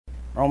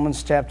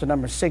Romans chapter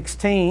number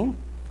 16.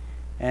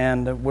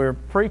 And we're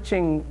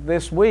preaching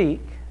this week,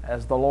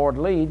 as the Lord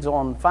leads,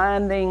 on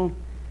finding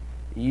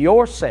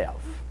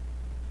yourself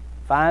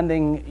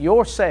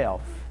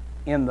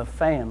in the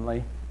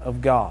family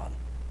of God.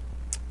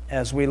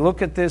 As we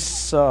look at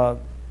this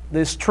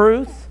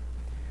truth,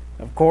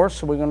 of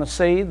course, we're going to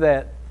see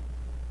that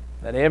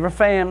every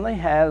family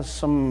has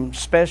some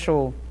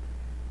special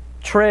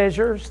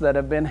treasures that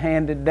have been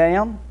handed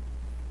down.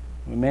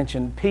 We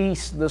mentioned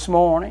peace this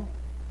morning.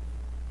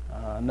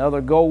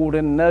 Another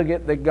golden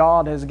nugget that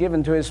God has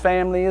given to His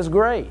family is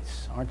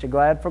grace. Aren't you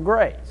glad for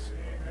grace?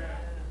 Amen.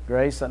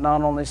 Grace that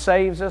not only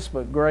saves us,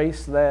 but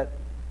grace that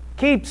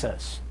keeps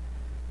us.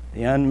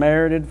 The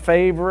unmerited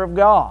favor of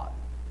God.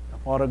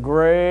 What a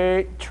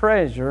great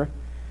treasure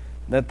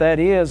that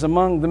is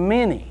among the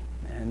many.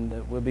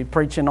 And we'll be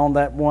preaching on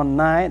that one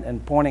night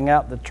and pointing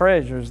out the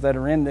treasures that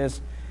are in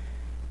this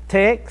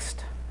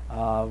text.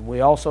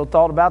 We also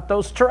thought about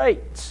those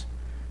traits,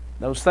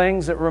 those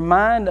things that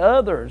remind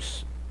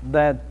others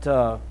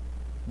that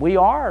we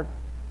are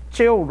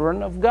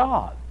children of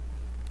God.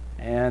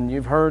 And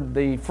you've heard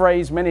the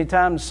phrase many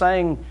times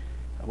saying,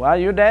 well,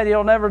 your daddy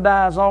will never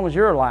die as long as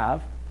you're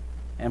alive.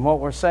 And what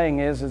we're saying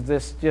is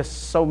this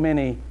just so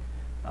many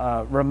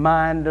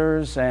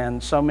reminders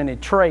and so many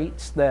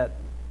traits that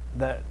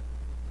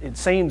it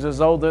seems as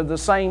though they're the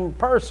same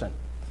person.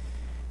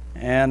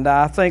 And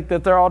I think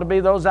that there ought to be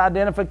those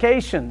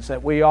identifications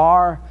that we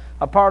are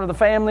a part of the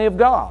family of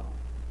God.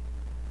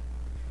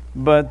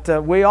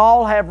 But we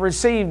all have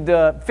received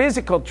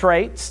physical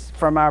traits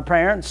from our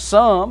parents,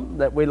 some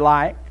that we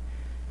like.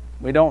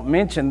 We don't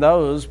mention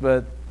those,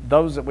 but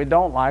those that we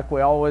don't like,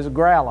 we always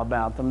growl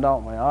about them,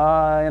 don't we? Oh,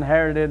 I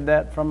inherited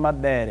that from my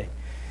daddy.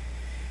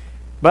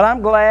 But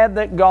I'm glad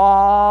that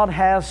God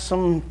has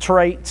some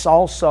traits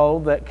also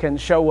that can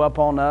show up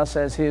on us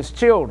as His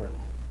children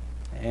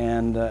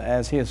and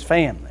as His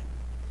family.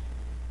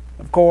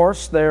 Of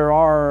course, there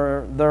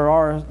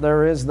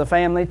is the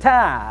family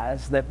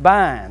ties that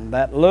bind,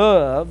 that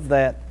love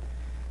that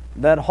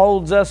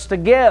holds us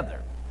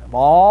together. Of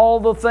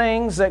all the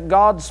things that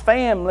God's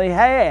family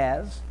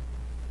has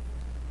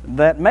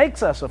that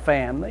makes us a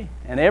family,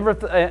 and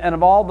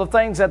of all the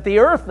things that the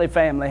earthly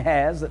family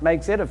has that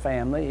makes it a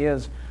family,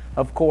 is,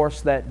 of course,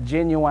 that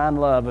genuine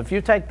love. If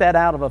you take that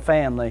out of a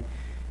family,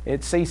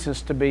 it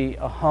ceases to be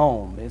a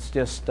home. It's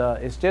just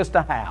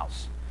a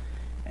house.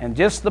 And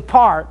just the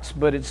parts,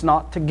 but it's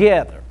not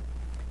together.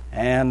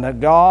 And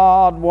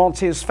God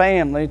wants His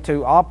family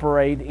to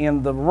operate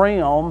in the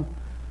realm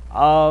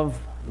of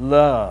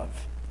love.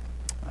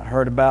 I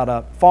heard about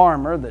a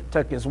farmer that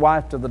took his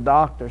wife to the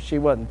doctor. She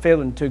wasn't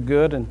feeling too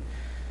good, and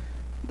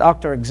the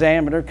doctor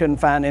examined her, couldn't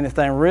find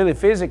anything really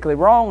physically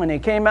wrong. And he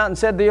came out and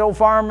said to the old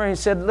farmer, he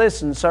said,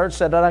 "Listen, sir,"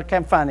 said, "I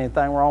can't find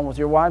anything wrong with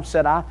your wife."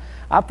 Said, I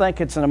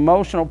think it's an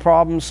emotional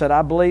problem. Said,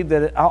 "I believe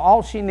that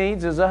all she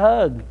needs is a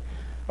hug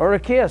or a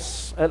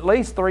kiss at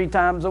least 3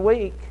 times a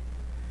week.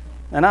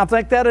 And I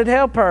think that'd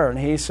help her." And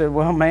he said,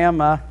 "Well, ma'am,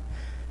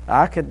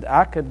 I could,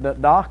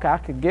 Doc, I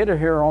could get her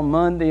here on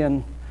Monday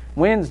and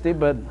Wednesday,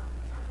 but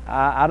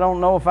I don't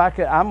know if I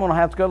could. I'm going to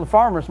have to go to the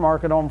farmer's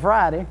market on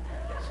Friday."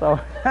 So,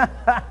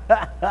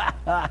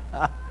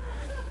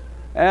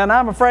 and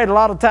I'm afraid a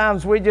lot of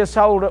times we just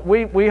hold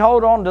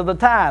on to the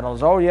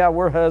titles. Oh yeah,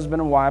 we're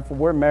husband and wife, or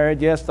we're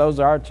married. Yes, those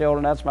are our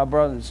children. That's my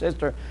brother and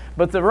sister.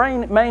 But the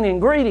main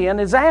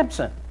ingredient is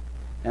absent.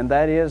 And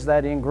that is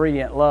that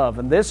ingredient, love.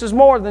 And this is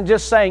more than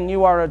just saying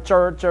you are a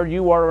church, or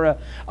you are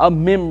a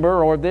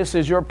member, or this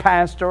is your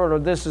pastor, or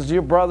this is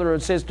your brother or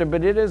sister.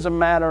 But it is a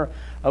matter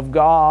of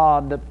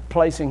God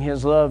placing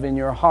His love in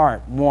your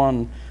heart,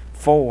 one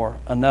for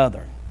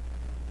another.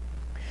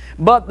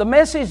 But the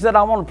message that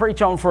I want to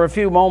preach on for a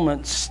few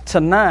moments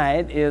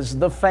tonight is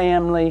the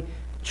family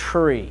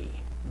tree.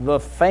 The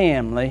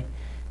family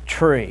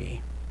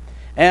tree.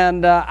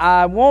 And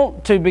I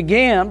want to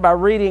begin by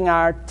reading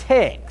our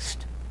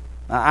text.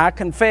 I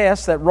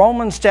confess that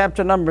Romans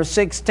chapter number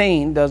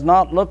 16 does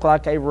not look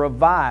like a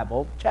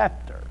revival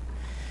chapter.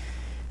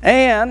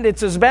 And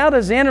it's about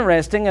as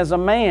interesting as a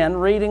man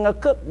reading a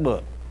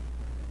cookbook,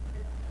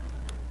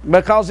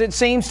 because it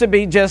seems to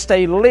be just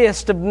a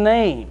list of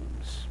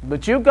names.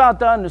 But you've got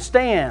to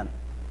understand,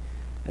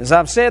 as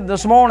I've said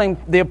this morning,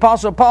 the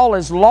Apostle Paul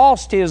has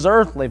lost his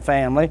earthly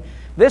family.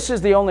 This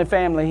is the only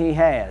family he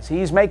has.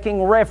 He's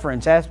making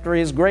reference after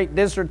his great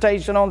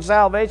dissertation on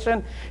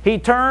salvation. He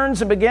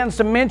turns and begins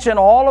to mention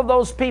all of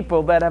those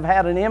people that have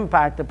had an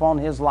impact upon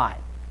his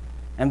life.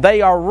 And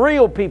they are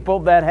real people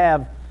that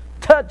have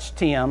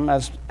touched him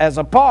as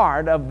a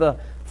part of the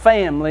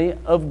family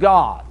of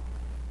God.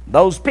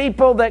 Those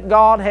people that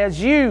God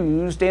has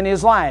used in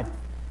his life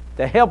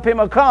to help him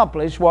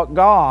accomplish what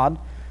God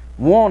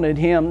wanted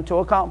him to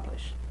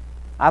accomplish.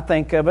 I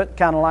think of it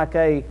kind of like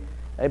a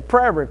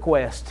prayer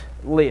request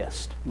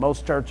list.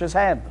 Most churches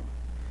have them.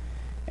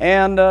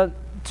 And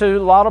to a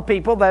lot of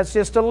people, that's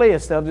just a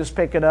list. They'll just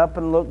pick it up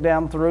and look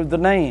down through the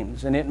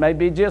names. And it may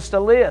be just a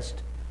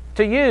list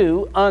to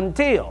you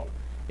until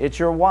it's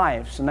your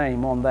wife's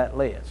name on that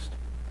list.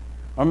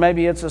 Or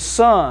maybe it's a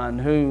son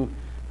who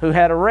who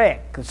had a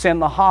wreck, that's in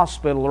the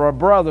hospital, or a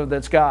brother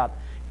that's got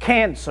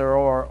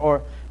cancer,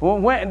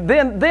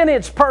 then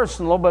it's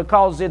personal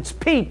because it's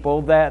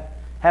people that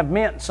have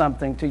meant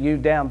something to you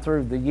down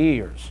through the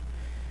years.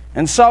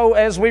 And so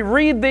as we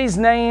read these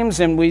names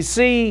and we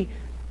see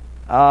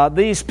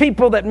these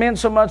people that meant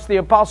so much to the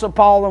Apostle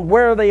Paul and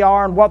where they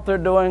are and what they're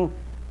doing,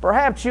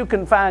 perhaps you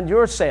can find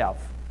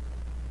yourself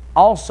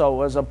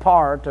also as a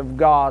part of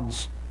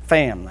God's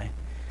family.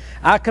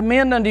 I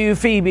commend unto you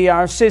Phoebe,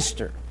 our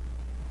sister,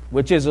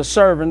 which is a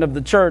servant of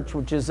the church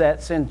which is at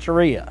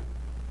Cenchrea,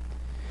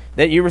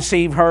 that you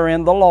receive her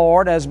in the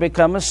Lord as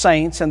becometh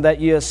saints, and that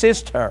you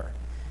assist her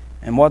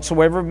in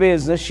whatsoever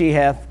business she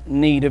hath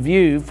need of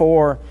you.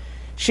 For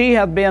she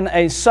hath been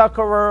a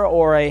succorer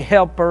or a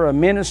helper, a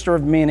minister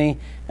of many,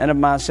 and of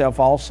myself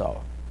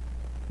also.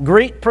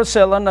 Greet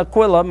Priscilla and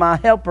Aquila, my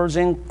helpers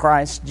in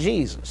Christ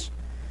Jesus,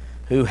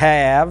 who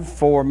have,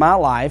 for my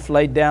life,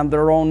 laid down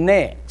their own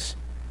necks,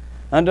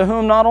 unto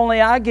whom not only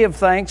I give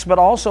thanks, but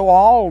also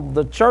all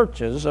the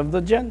churches of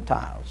the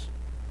Gentiles.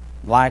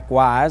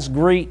 Likewise,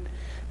 greet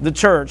the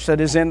church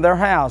that is in their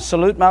house.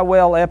 Salute my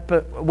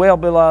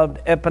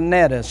well-beloved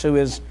Epaenetus, who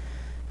is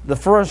the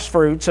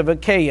firstfruits of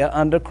Achaia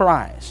unto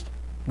Christ.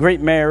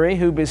 Greet Mary,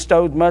 who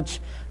bestowed much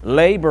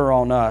labor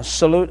on us.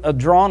 Salute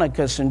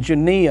Andronicus and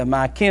Junia,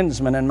 my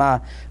kinsmen and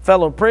my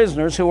fellow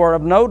prisoners, who are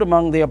of note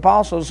among the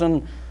apostles,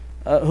 and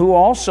who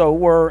also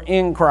were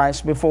in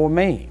Christ before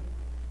me.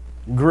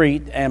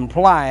 Greet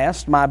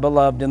Amplias, my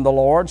beloved in the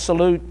Lord.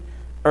 Salute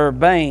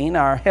Urbane,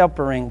 our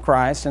helper in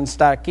Christ, and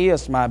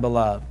Stachys, my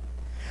beloved.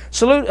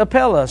 Salute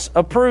Apelles,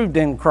 approved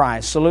in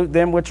Christ. Salute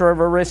them which are of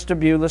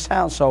Aristobulus'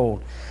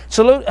 household.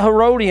 Salute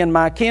Herodian,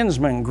 my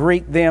kinsman.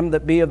 Greet them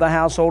that be of the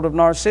household of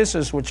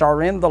Narcissus, which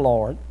are in the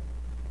Lord.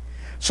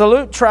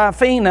 Salute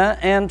Tryphena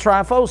and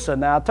Tryphosa.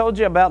 Now, I told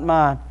you about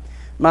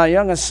my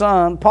youngest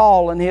son,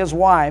 Paul, and his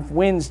wife.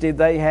 Wednesday,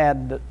 they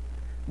had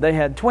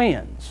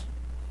twins.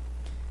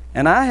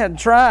 And I had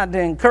tried to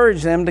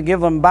encourage them to give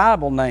them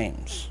Bible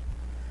names.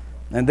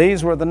 And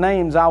these were the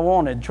names I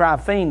wanted,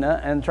 Tryphena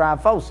and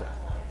Tryphosa.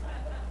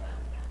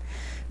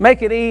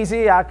 Make it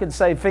easy, I could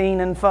say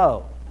fiend and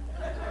foe.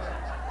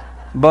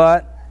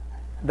 But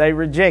they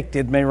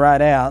rejected me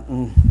right out,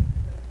 and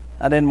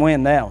I didn't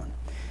win that one.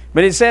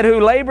 But he said, who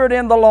labored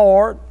in the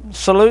Lord.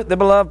 Salute the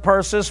beloved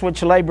Persis,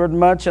 which labored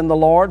much in the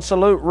Lord.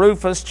 Salute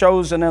Rufus,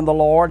 chosen in the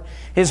Lord,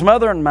 his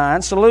mother and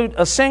mine. Salute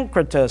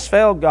Asyncritus,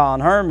 Phlegon,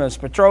 Hermas,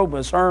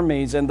 Petrobus,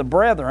 Hermes, and the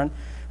brethren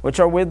which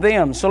are with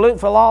them. Salute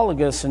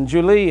Philologus and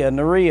Julia,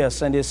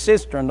 Nereus, and his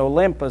sister, and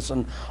Olympus,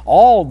 and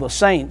all the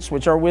saints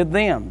which are with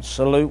them.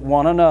 Salute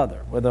one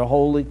another with a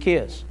holy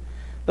kiss.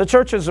 The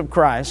churches of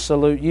Christ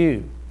salute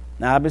you.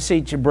 Now I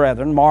beseech you,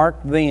 brethren,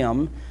 mark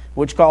them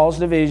which cause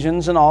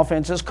divisions and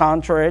offenses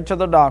contrary to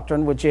the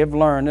doctrine which ye have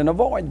learned, and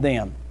avoid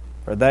them.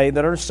 For they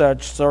that are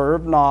such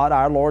serve not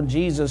our Lord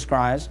Jesus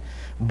Christ,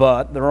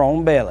 but their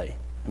own belly,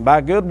 and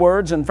by good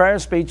words and fair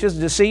speeches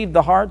deceive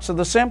the hearts of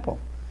the simple.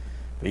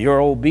 For your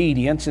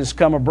obedience is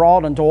come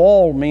abroad unto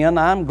all men.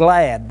 I am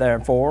glad,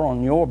 therefore,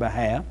 on your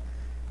behalf.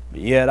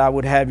 But yet I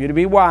would have you to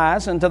be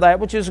wise unto that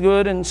which is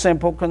good and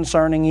simple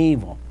concerning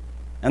evil.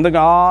 And the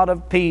God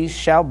of peace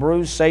shall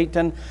bruise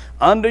Satan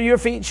under your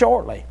feet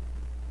shortly.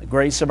 The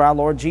grace of our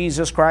Lord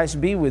Jesus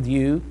Christ be with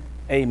you.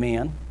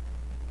 Amen.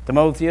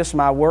 Timotheus,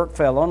 my work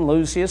fellow, and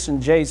Lucius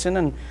and Jason,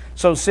 and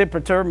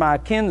Sosipater, my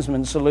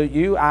kinsmen, salute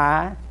you.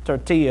 I,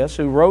 Tertius,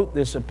 who wrote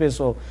this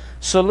epistle,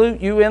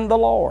 salute you in the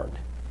Lord.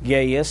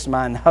 Gaius,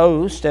 mine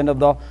host, and of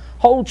the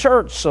whole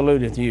church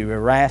saluteth you.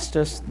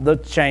 Erastus, the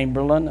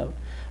chamberlain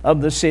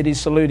of the city,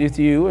 saluteth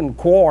you, and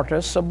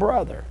Quartus, a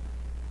brother.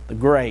 The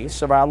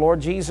grace of our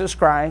Lord Jesus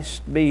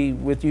Christ be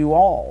with you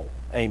all.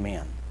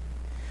 Amen.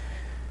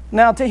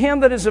 Now to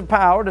him that is of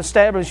power to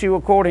establish you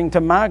according to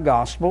my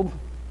gospel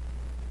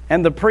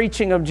and the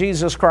preaching of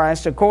Jesus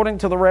Christ, according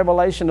to the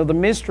revelation of the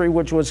mystery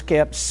which was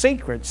kept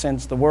secret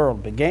since the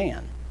world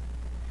began,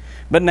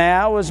 but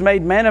now is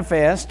made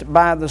manifest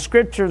by the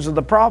scriptures of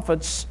the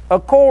prophets,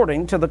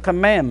 according to the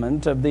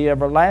commandment of the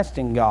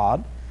everlasting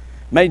God,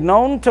 made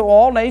known to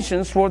all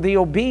nations for the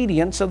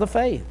obedience of the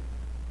faith.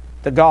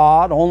 To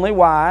God only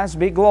wise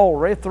be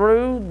glory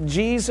through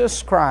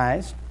Jesus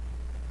Christ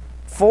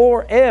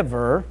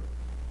forever.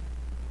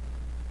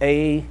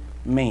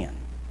 Amen.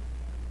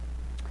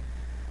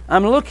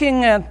 I'm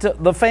looking at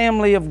the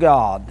family of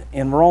God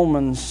in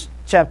Romans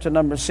chapter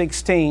number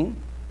 16.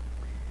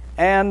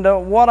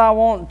 And what I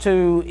want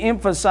to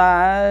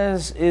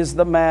emphasize is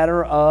the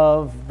matter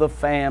of the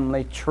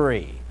family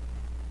tree.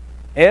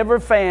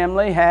 Every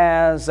family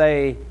has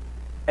a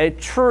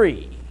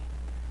tree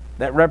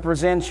that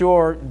represents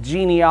your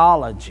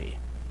genealogy.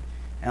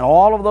 And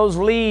all of those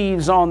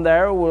leaves on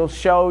there will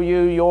show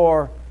you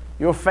your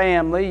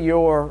family,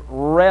 your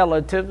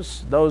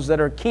relatives, those that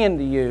are kin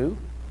to you.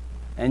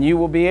 And you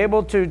will be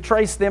able to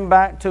trace them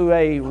back to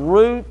a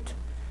root,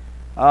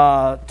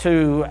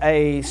 to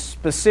a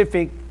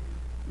specific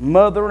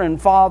mother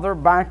and father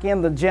back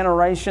in the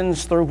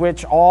generations through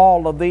which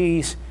all of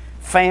these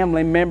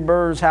family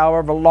members,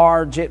 however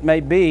large it may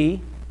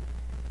be,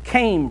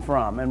 came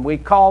from, and we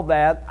call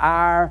that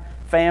our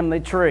family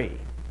tree.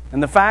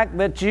 And the fact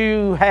that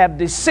you have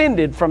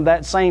descended from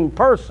that same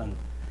person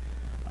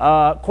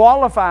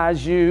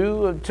qualifies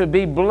you to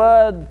be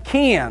blood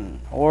kin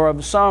or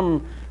of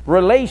some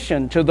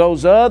relation to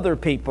those other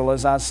people,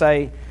 as I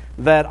say,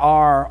 that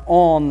are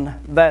on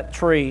that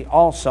tree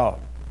also.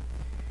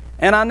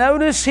 And I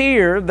notice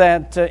here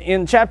that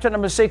in chapter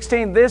number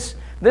 16, this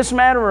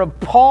matter of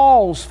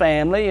Paul's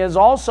family is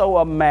also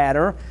a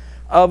matter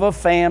of a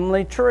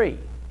family tree.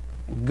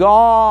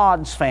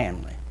 God's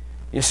family.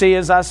 You see,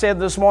 as I said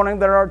this morning,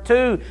 there are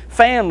two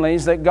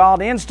families that God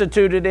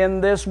instituted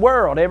in this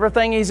world.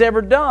 Everything He's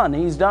ever done,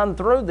 He's done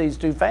through these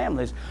two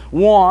families.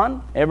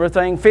 One,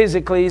 everything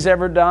physically He's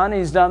ever done,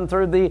 He's done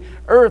through the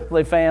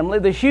earthly family,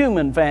 the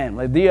human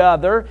family. The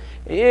other,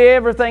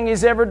 everything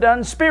He's ever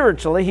done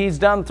spiritually, He's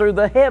done through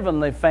the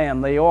heavenly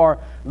family or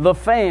the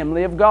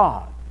family of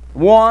God.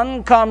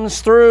 One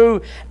comes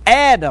through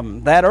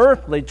Adam, that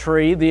earthly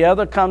tree. The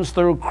other comes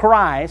through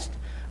Christ,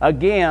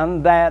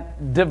 again,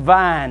 that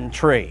divine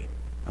tree.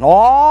 And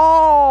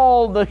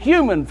all the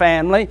human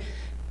family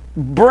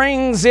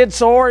brings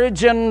its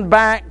origin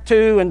back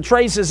to and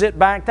traces it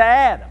back to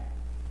Adam.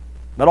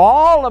 But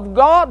all of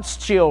God's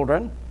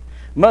children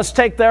must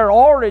take their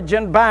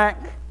origin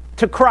back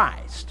to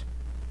Christ.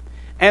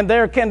 And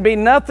there can be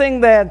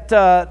nothing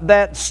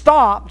that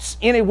stops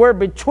anywhere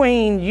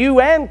between you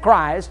and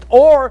Christ,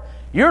 or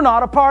you're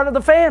not a part of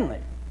the family.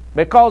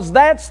 Because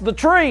that's the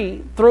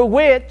tree through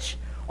which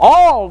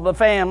all the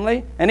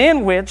family, and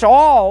in which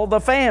all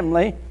the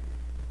family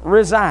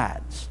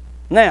resides.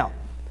 Now,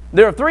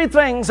 there are three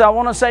things I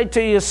want to say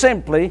to you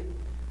simply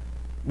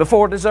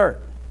before dessert.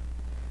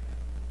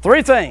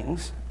 Three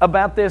things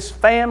about this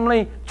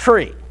family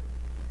tree.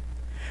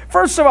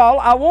 First of all,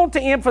 I want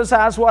to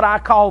emphasize what I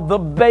call the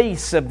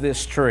base of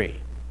this tree.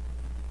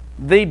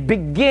 The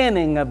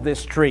beginning of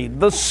this tree.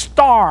 The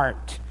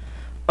start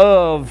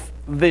of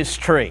this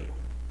tree.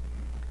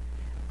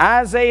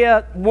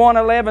 Isaiah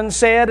 1:11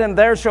 said, "And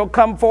there shall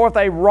come forth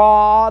a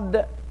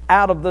rod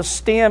out of the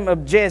stem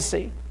of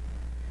Jesse,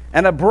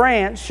 and a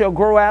branch shall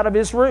grow out of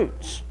his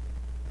roots."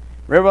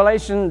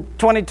 Revelation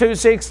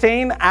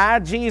 22:16, "I,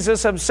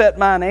 Jesus, have set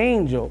mine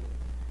angel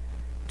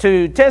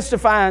to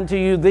testify unto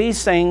you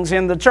these things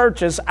in the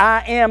churches.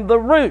 I am the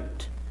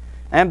root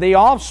and the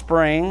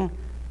offspring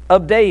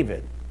of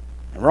David."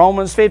 In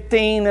Romans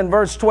 15 and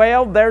verse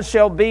 12, "There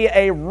shall be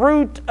a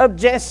root of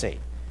Jesse,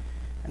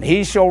 and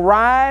he shall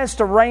rise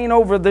to reign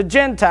over the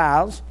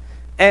Gentiles,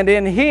 and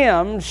in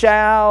him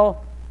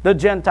shall the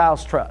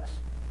Gentiles trust."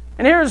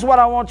 And here's what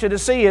I want you to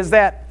see is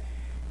that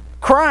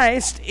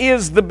Christ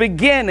is the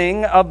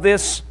beginning of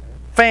this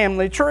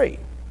family tree.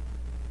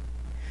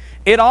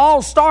 It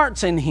all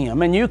starts in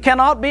Him, and you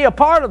cannot be a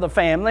part of the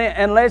family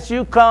unless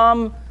you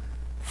come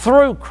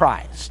through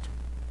Christ.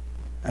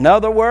 In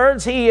other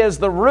words, He is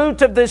the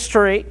root of this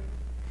tree,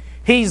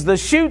 He's the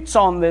shoots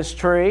on this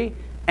tree,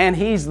 and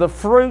He's the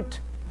fruit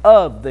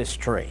of this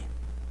tree.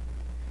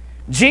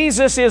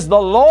 Jesus is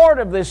the Lord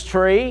of this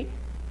tree,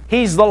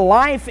 He's the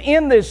life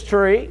in this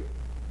tree,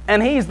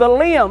 and He's the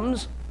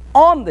limbs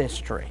on this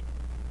tree.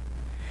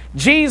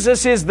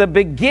 Jesus is the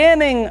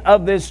beginning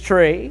of this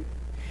tree,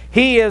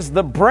 He is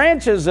the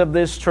branches of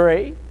this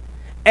tree,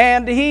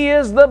 and He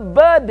is the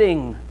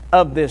budding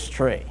of this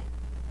tree.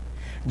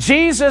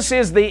 Jesus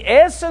is the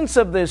essence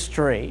of this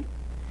tree,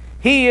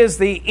 He is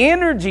the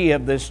energy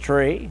of this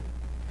tree,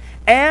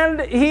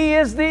 and He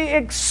is the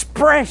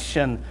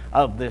expression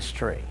of this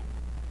tree.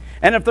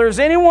 And if there's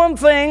any one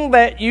thing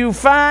that you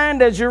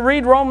find as you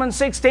read Romans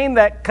 16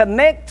 that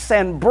connects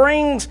and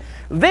brings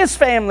this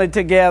family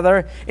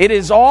together, it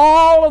is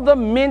all of the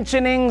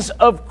mentionings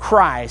of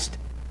Christ,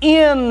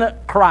 in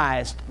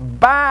Christ,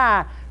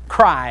 by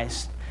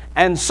Christ,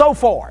 and so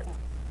forth.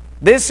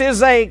 This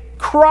is a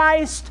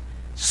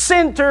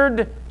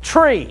Christ-centered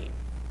tree,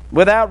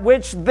 without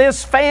which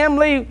this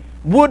family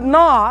would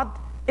not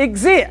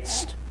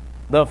exist.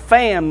 The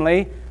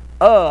family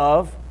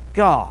of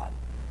God.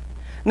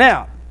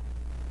 Now,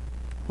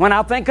 when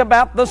I think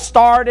about the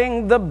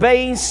starting, the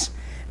base,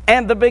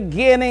 and the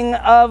beginning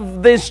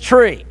of this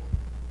tree,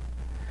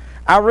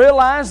 I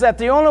realize that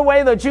the only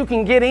way that you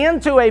can get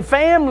into a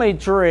family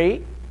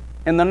tree,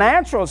 in the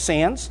natural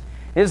sense,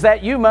 is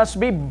that you must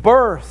be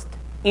birthed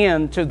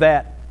into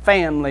that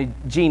family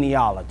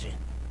genealogy.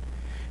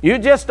 You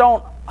just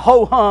don't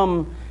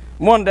ho-hum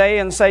one day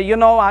and say, you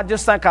know, I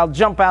just think I'll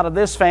jump out of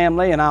this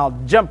family and I'll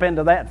jump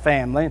into that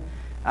family.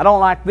 I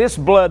don't like this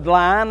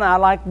bloodline, I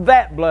like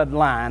that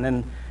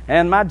bloodline.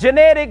 And my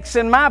genetics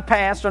and my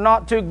past are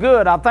not too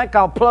good. I think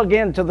I'll plug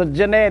into the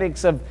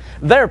genetics of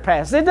their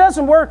past. It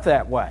doesn't work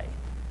that way.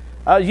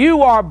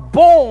 You are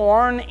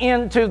born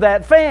into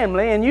that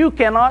family, and you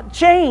cannot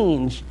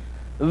change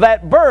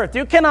that birth.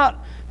 You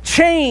cannot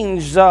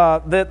change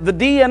the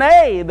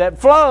DNA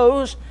that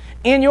flows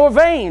in your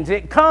veins.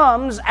 It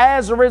comes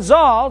as a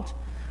result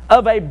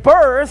of a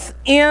birth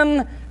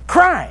in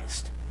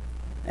Christ.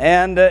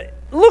 And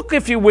look,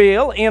 if you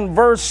will, in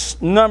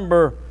verse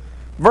number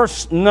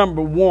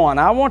 1.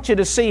 I want you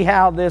to see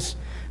how this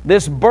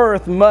this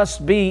birth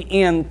must be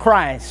in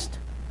Christ.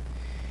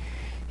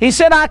 He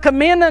said, I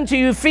commend unto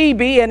you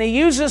Phoebe, and he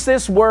uses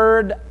this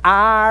word,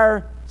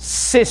 our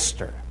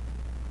sister.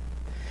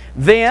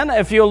 Then,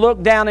 if you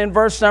look down in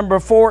verse number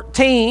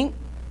 14,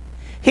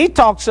 he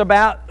talks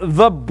about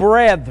the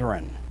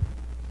brethren.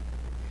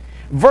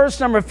 Verse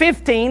number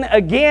 15,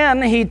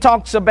 again, he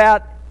talks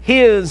about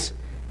his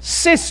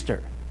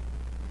sister.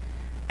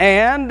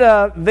 And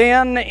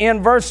then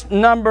in verse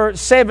number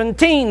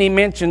 17, he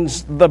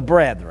mentions the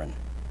brethren.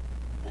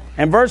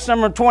 And verse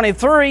number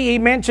 23, he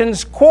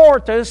mentions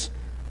Quartus,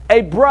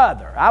 a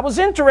brother. I was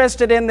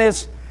interested in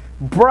this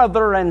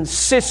brother and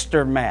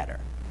sister matter.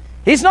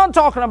 He's not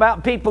talking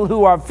about people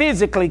who are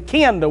physically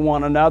kin to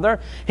one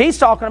another. He's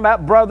talking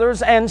about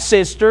brothers and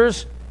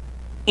sisters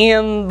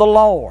in the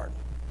Lord.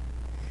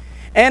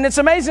 And it's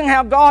amazing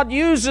how God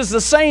uses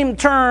the same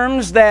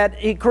terms that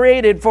He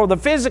created for the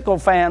physical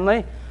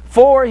family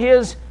for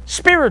His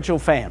spiritual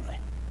family.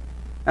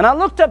 And I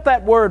looked up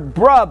that word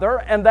brother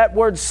and that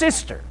word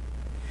sister.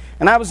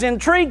 And I was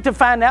intrigued to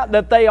find out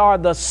that they are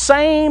the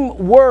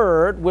same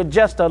word with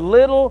just a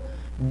little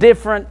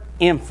different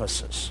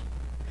emphasis.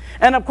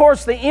 And of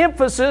course, the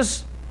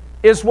emphasis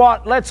is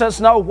what lets us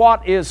know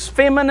what is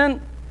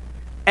feminine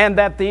and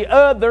that the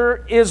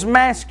other is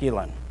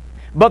masculine.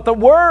 But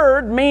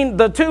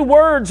the two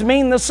words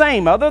mean the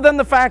same. Other than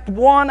the fact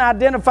one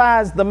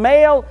identifies the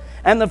male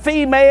and the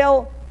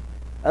female,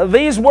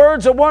 these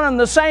words are one and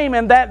the same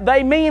in that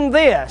they mean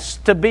this: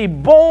 to be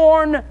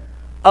born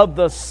of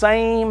the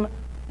same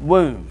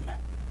womb.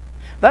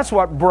 That's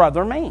what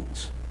brother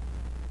means.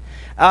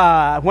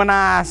 When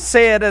I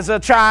said as a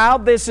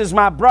child, this is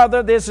my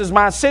brother, this is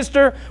my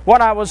sister,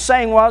 what I was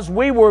saying was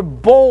we were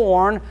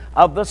born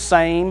of the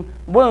same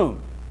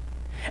womb.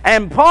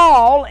 And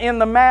Paul, in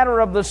the matter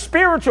of the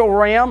spiritual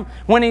realm,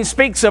 when he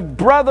speaks of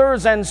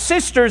brothers and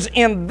sisters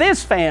in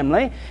this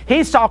family,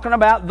 he's talking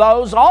about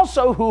those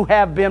also who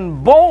have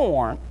been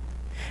born.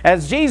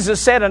 As Jesus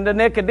said unto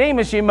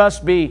Nicodemus, you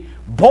must be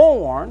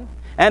born.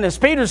 And as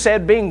Peter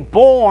said, being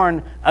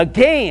born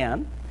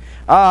again.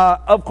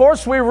 Of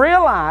course, we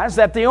realize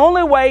that the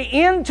only way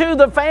into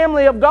the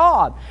family of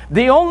God,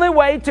 the only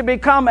way to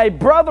become a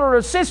brother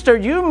or sister,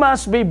 you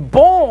must be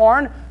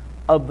born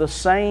of the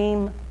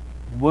same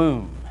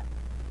womb.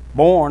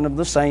 Born of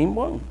the same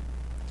womb.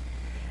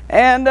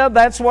 And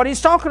that's what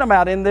he's talking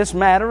about in this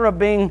matter of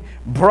being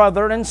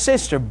brother and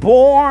sister.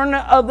 Born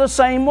of the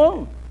same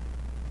womb.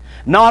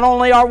 Not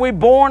only are we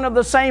born of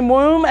the same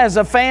womb as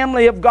a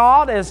family of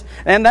God,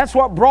 and that's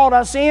what brought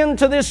us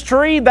into this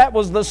tree. That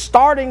was the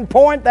starting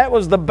point. That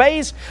was the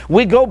base.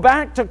 We go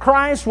back to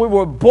Christ. We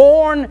were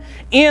born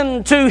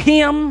into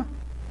Him,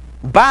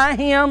 by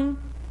Him,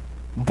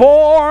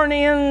 born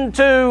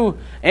into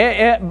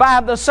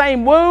by the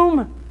same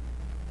womb.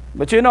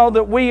 But you know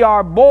that we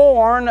are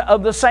born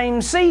of the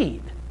same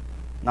seed.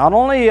 Not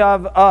only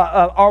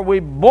are we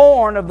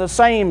born of the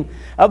same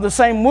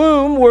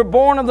womb, we're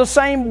born of the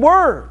same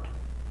Word.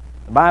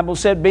 The Bible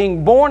said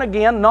being born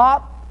again,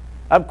 not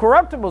of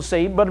corruptible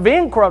seed, but of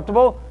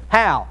incorruptible.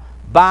 How?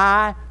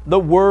 By the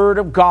Word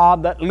of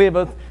God that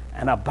liveth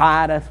and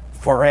abideth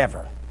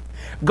forever.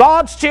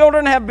 God's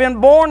children have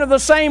been born of the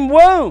same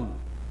womb.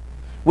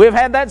 We've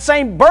had that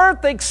same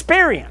birth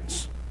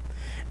experience.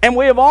 And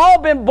we have all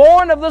been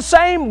born of the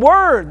same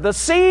Word. The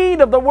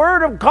seed of the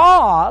Word of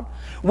God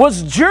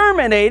was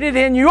germinated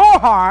in your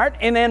heart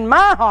and in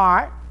my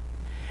heart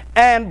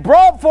and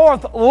brought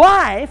forth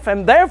life,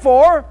 and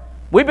therefore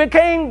we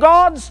became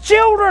God's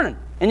children.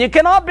 And you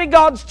cannot be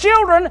God's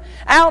children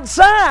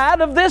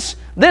outside of this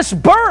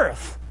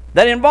birth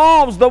that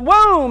involves the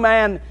womb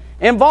and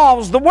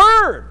involves the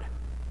Word.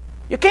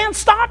 You can't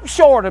stop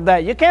short of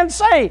that. You can't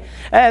say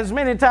as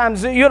many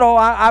times,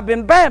 I've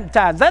been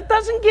baptized. That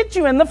doesn't get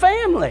you in the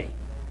family.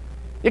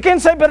 You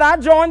can't say, but I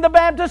joined the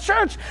Baptist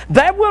church.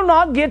 That will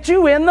not get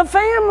you in the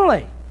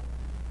family.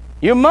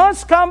 You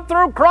must come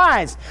through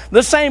Christ.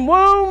 The same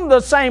womb,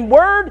 the same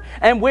Word,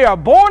 and we are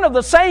born of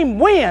the same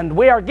wind.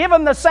 We are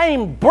given the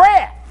same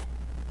breath.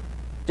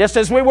 Just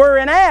as we were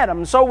in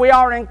Adam, so we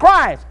are in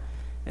Christ.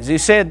 As He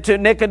said to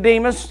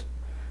Nicodemus,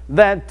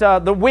 that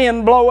the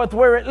wind bloweth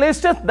where it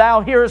listeth,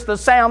 thou hearest the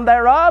sound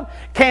thereof,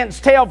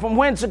 canst tell from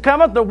whence it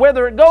cometh, or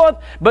whither it goeth,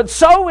 but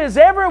so is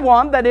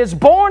everyone that is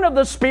born of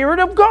the Spirit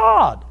of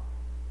God.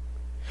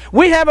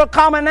 We have a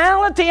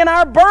commonality in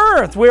our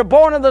birth. We're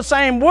born of the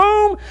same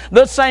womb,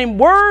 the same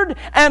Word,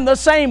 and the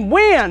same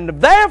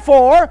wind.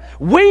 Therefore,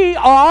 we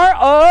are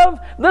of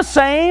the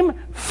same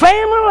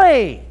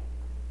family,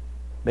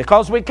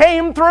 because we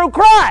came through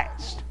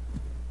Christ.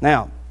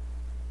 Now,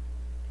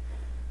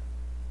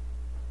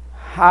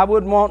 I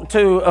wouldn't want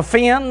to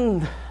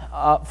offend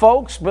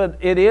folks, but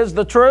it is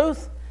the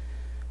truth.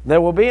 There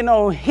will be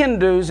no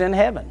Hindus in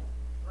heaven,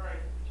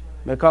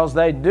 because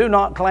they do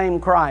not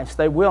claim Christ.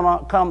 They will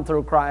not come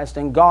through Christ,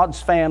 and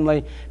God's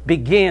family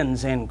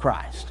begins in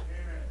Christ.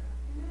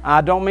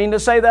 I don't mean to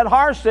say that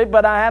harshly,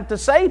 but I have to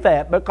say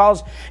that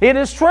because it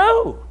is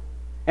true.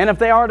 And if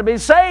they are to be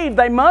saved,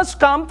 they must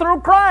come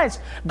through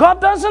Christ. God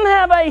doesn't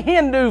have a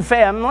Hindu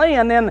family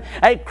and then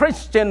a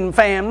Christian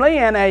family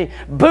and a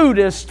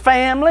Buddhist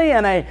family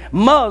and a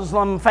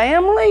Muslim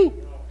family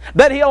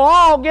that He'll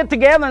all get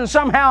together and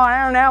somehow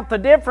iron out the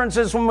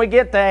differences when we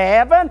get to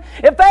heaven.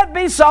 If that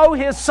be so,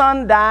 His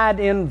Son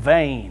died in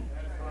vain.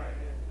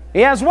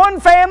 He has one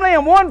family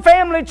and one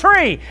family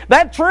tree.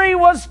 That tree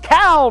was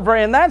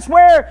Calvary, and that's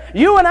where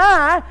you and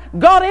I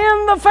got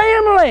in the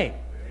family.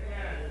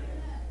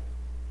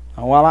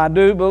 Well, I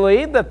do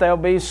believe that there'll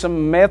be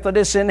some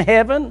Methodists in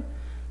heaven.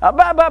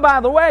 By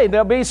the way,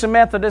 there'll be some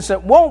Methodists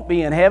that won't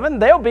be in heaven.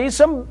 There'll be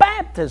some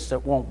Baptists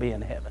that won't be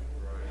in heaven.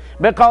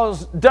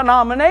 Because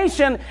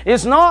denomination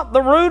is not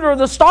the root or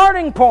the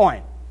starting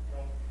point.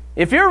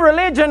 If your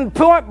religion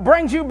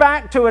brings you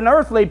back to an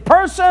earthly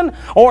person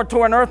or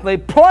to an earthly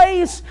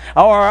place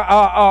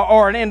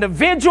or an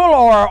individual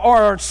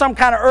or some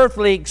kind of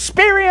earthly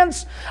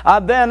experience,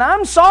 then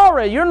I'm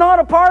sorry, you're not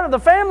a part of the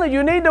family.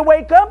 You need to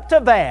wake up to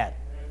that.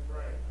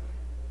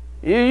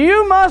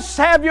 You must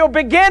have your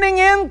beginning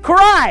in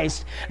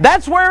Christ.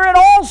 That's where it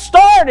all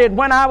started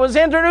when I was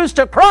introduced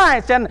to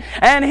Christ and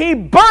He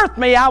birthed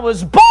me. I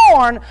was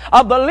born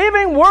of the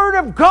living Word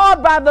of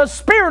God by the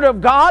Spirit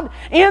of God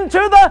into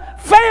the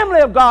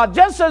family of God.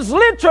 Just as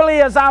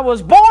literally as I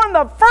was born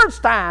the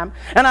first time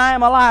and I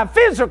am alive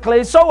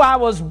physically, so I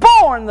was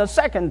born the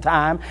second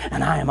time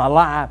and I am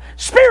alive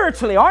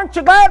spiritually. Aren't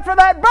you glad for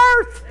that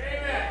birth?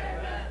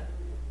 Amen.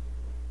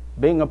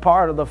 Being a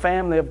part of the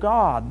family of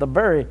God, the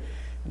very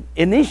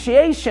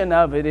initiation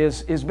of it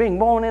is being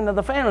born into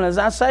the family. As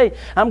I say,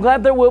 I'm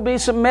glad there will be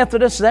some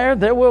Methodists there.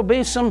 There will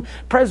be some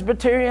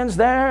Presbyterians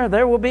there.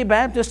 There will be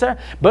Baptists there.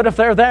 But if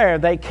they're there,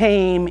 they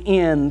came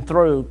in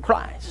through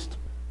Christ.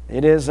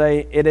 It is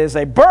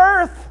a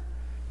birth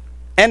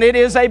and it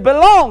is a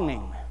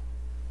belonging.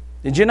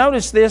 Did you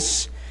notice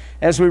this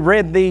as we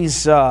read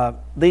these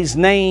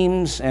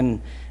names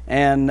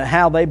and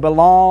how they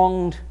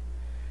belonged?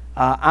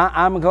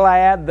 I'm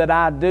glad that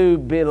I do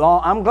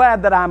belong. I'm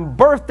glad that I'm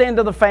birthed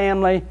into the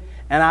family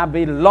and I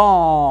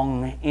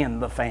belong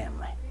in the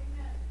family.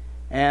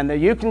 And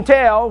you can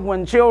tell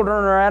when children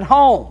are at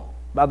home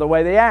by the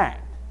way they act.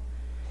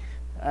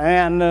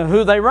 And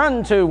who they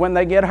run to when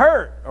they get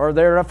hurt or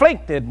they're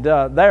afflicted.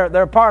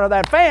 They're part of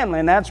that family,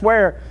 and that's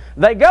where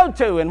they go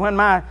to. And when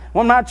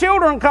my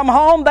children come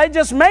home, they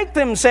just make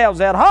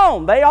themselves at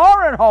home. They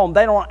are at home.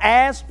 They don't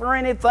ask for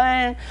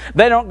anything.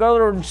 They don't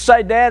go to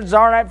say, Dad, it's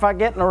all right if I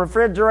get in the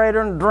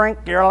refrigerator and drink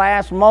your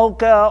last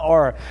mocha,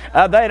 or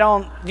they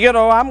don't,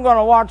 I'm going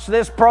to watch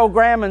this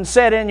program and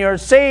sit in your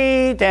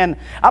seat, and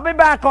I'll be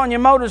back on your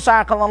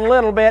motorcycle in a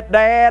little bit,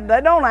 Dad.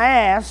 They don't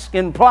ask,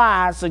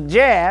 imply,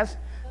 suggest.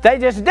 They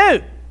just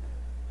do.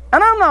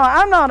 And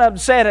I'm not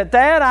upset at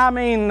that. I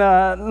mean,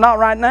 not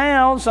right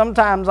now.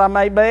 Sometimes I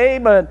may be,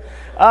 but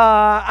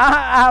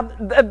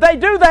they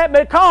do that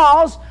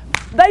because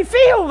they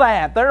feel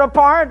that they're a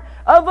part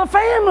of the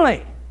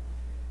family.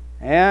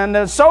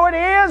 And so it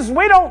is.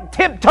 We don't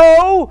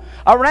tiptoe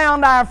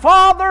around our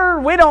Father.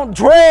 We don't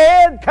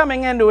dread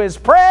coming into His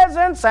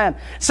presence and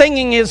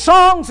singing His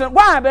songs. And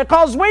why?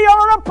 Because we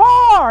are a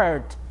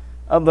part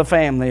of the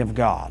family of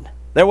God.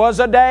 There was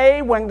a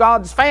day when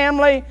God's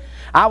family,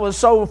 I was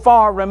so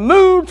far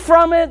removed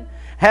from it,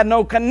 had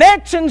no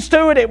connections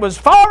to it, it was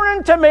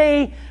foreign to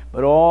me.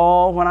 But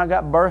when I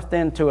got birthed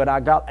into it, I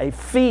got a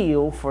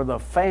feel for the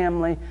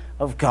family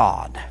of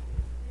God.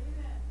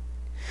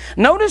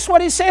 Notice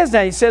what he says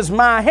now. He says,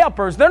 my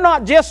helpers. They're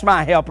not just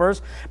my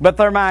helpers, but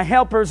they're my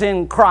helpers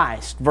in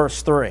Christ,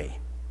 verse 3.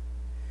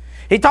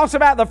 He talks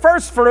about the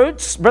first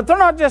fruits, but they're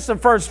not just the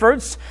first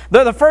fruits.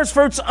 They're the first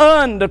fruits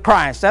unto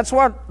Christ. That's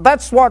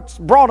what's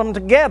brought them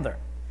together.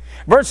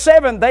 Verse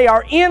 7, they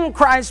are in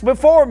Christ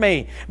before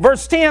me.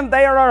 Verse 10,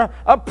 they are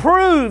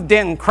approved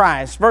in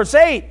Christ. Verse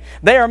 8,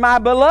 they are my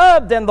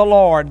beloved in the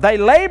Lord. They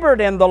labored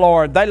in the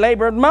Lord. They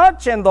labored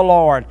much in the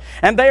Lord.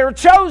 And they are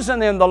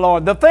chosen in the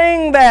Lord. The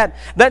thing that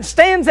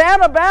stands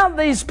out about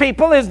these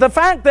people is the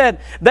fact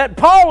that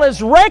Paul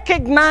is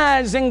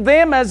recognizing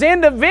them as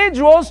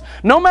individuals.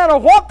 No matter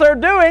what they're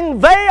doing,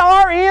 they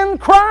are in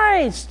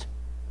Christ.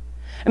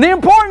 And the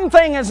important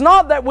thing is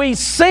not that we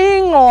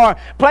sing or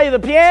play the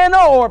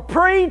piano or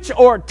preach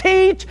or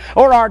teach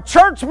or our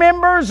church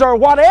members or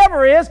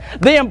whatever is.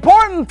 The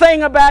important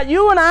thing about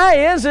you and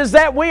I is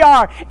that we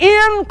are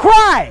in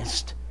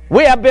Christ.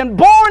 We have been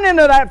born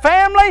into that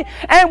family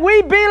and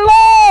we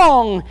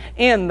belong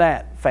in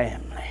that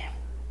family.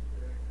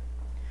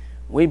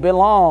 We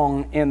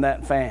belong in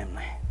that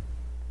family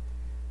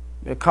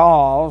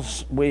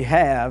because we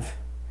have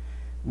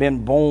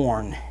been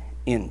born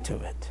into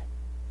it.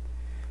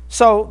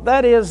 So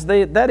that is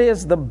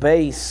the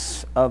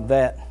base of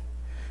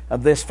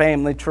this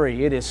family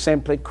tree. It is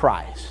simply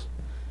Christ.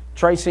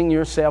 Tracing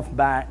yourself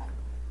back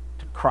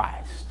to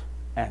Christ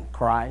and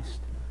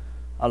Christ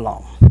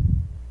alone.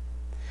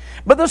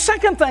 But the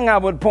second thing I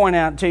would point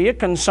out to you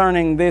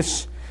concerning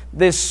this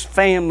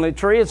family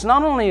tree, it's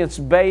not only its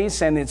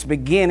base and its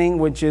beginning,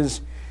 which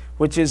is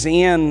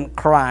in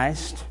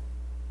Christ,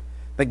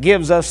 that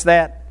gives us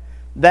that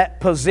that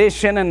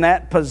position and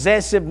that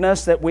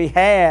possessiveness that we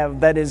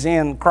have that is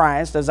in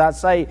Christ. As I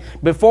say,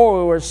 before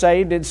we were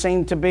saved, we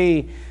seemed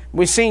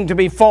to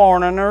be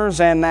foreigners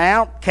and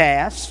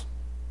outcasts.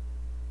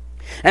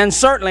 And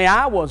certainly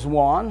I was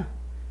one,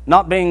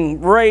 not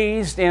being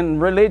raised in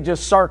religious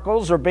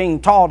circles or being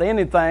taught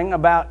anything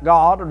about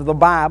God or the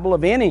Bible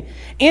of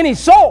any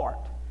sort.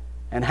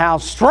 And how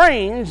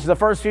strange the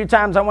first few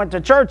times I went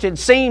to church it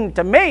seemed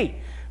to me.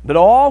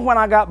 But when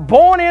I got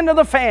born into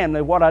the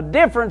family, what a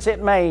difference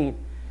it made,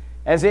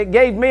 as it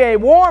gave me a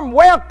warm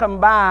welcome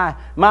by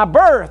my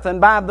birth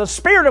and by the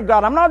Spirit of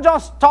God. I'm not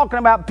just talking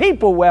about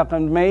people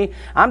welcomed me.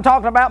 I'm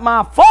talking about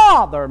my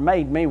Father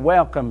made me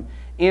welcome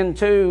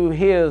into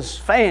His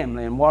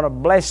family. And what a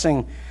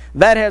blessing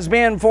that has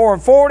been for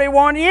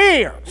 41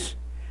 years.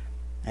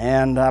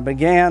 And I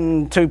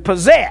began to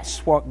possess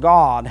what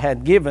God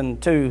had given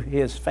to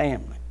His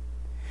family.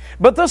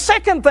 But the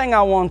second thing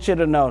I want you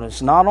to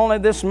notice, not only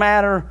this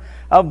matter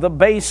of the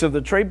base of the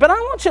tree, but I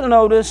want you to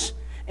notice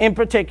in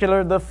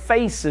particular the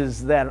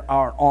faces that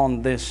are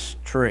on this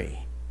tree.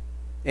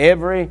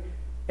 Every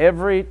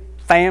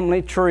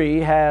family tree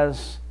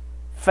has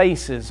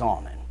faces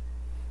on it.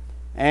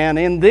 And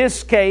in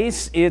this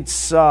case,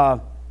 it's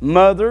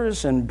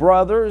mothers and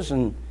brothers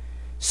and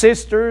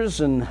sisters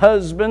and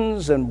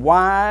husbands and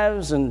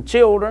wives and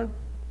children.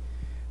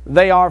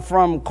 They are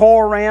from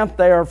Corinth,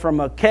 they are from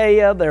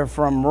Achaia, they're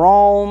from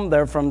Rome,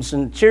 they're from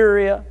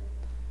Centuria.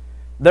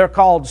 They're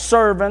called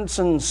servants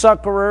and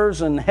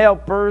succorers and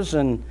helpers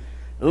and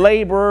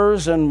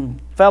laborers and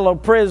fellow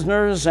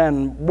prisoners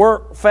and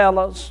work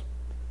fellows.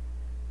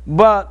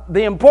 But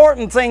the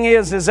important thing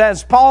is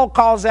as Paul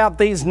calls out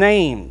these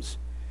names,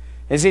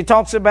 as he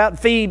talks about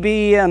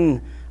Phoebe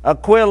and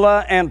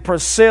Aquila and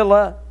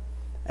Priscilla,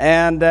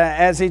 and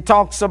as he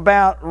talks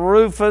about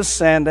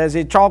Rufus, and as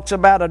he talks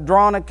about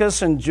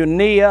Andronicus and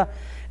Junia,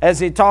 as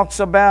he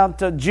talks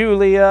about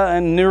Julia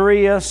and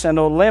Nereus and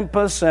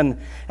Olympus, and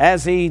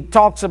as he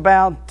talks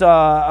about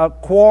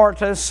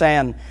Quartus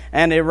and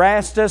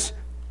Erastus,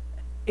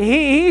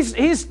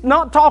 he's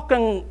not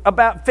talking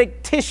about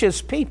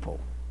fictitious people.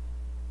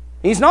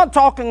 He's not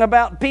talking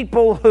about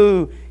people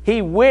who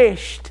he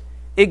wished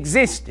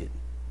existed.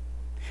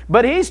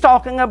 But he's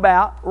talking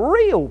about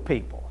real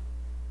people.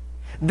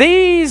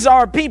 These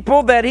are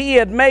people that he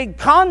had made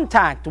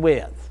contact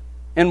with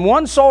in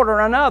one sort or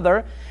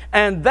another,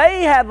 and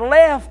they had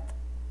left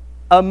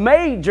a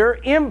major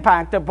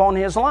impact upon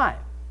his life.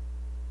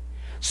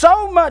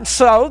 So much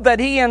so that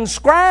he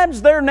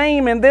inscribes their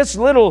name in this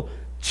little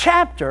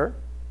chapter,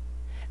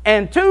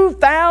 and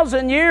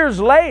 2,000 years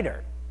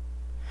later,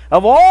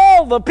 of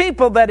all the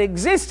people that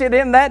existed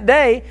in that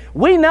day,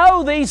 we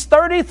know these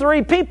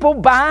 33 people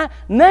by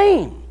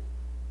name.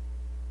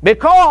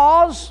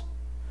 Because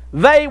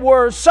they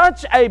were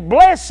such a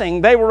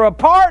blessing. They were a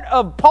part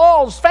of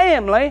Paul's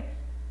family,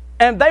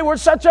 and they were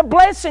such a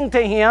blessing to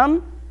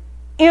him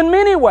in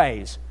many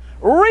ways.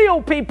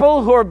 Real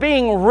people who are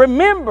being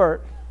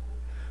remembered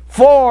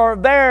for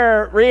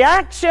their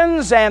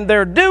reactions and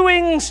their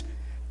doings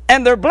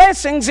and their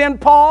blessings in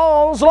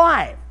Paul's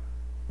life.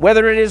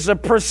 Whether it is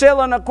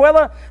Priscilla and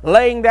Aquila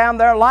laying down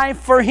their life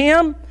for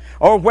him,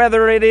 or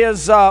whether it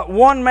is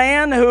one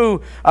man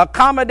who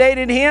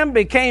accommodated him,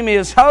 became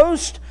his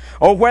host,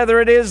 or whether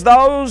it is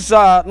those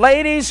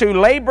ladies who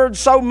labored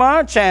so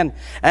much and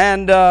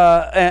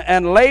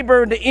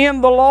labored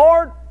in the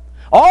Lord.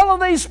 All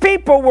of these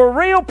people were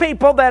real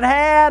people that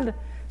had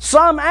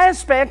some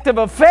aspect of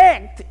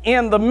effect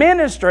in the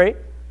ministry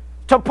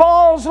to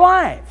Paul's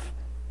life.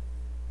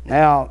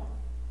 Now,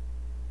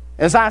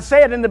 as I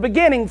said in the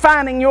beginning,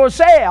 finding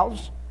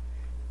yourselves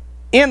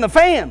in the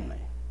family,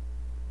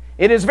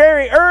 it is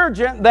very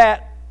urgent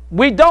that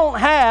we don't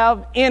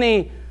have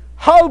any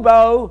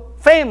hobo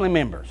family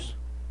members.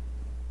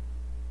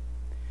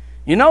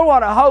 You know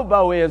what a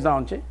hobo is,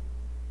 don't you?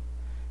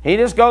 He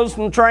just goes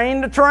from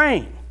train to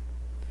train.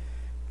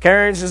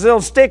 Carries his little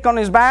stick on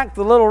his back,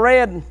 the little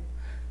red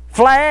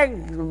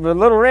flag, the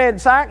little red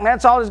sack, and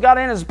that's all he's got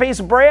in is a piece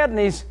of bread, and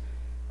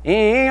he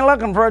ain't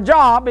looking for a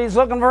job, he's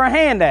looking for a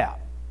handout.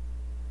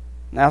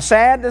 Now,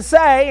 sad to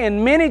say,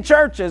 in many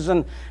churches,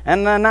 and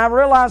I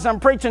realize I'm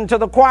preaching to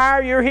the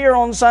choir, you're here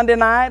on Sunday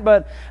night,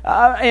 but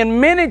in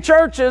many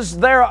churches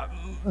there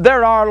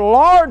are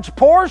large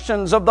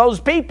portions of those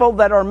people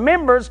that are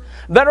members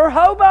that are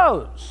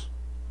hobos.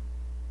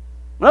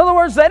 In other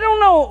words, they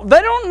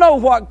don't know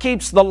what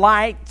keeps the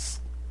lights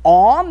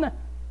on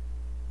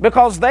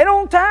because they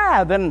don't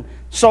tithe, and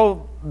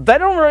so they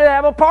don't really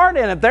have a part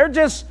in it. They're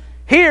just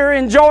here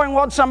enjoying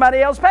what somebody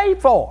else paid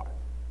for.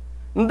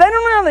 They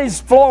don't know these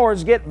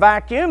floors get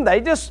vacuumed.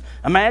 They just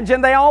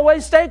imagine they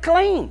always stay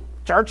clean.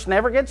 Church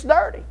never gets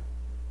dirty.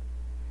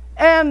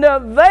 And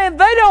they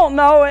don't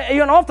know,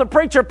 if the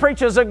preacher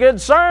preaches a good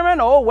sermon,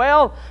 oh,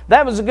 well,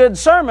 that was a good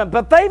sermon.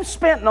 But they've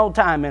spent no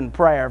time in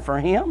prayer for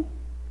him.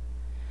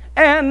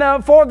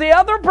 And for the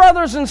other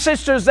brothers and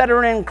sisters that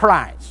are in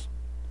Christ,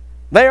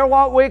 they are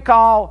what we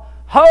call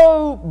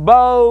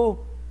hobo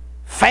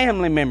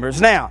family members.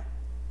 Now,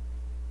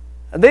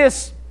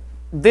 this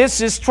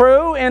this is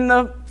true in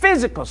the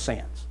physical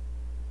sense.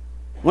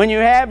 When you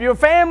have your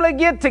family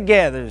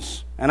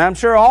get-togethers, and I'm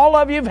sure all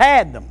of you have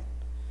had them,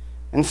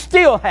 and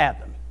still have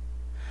them.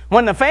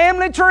 When the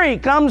family tree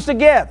comes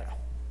together,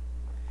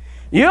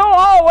 you'll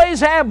always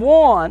have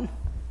one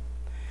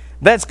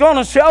that's going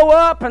to show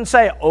up and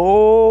say,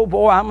 oh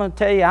boy, I'm going to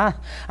tell you,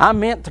 I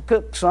meant to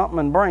cook something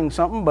and bring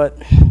something,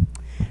 but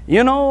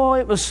you know,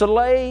 it was so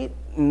late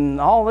and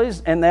all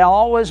this, and they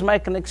always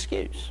make an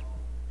excuse.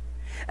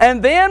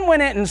 And then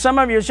and some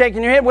of you are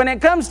shaking your head, when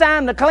it comes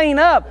time to clean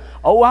up,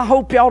 oh, I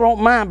hope y'all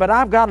don't mind, but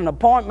I've got an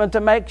appointment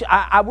to make.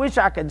 I wish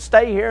I could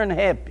stay here and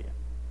help you.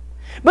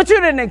 But you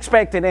didn't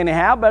expect it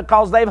anyhow,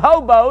 because they've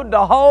hoboed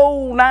the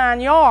whole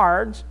 9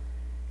 yards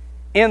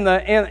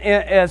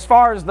as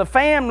far as the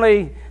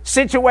family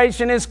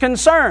situation is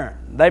concerned.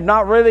 They've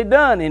not really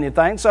done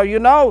anything, so you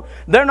know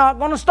they're not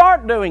going to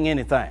start doing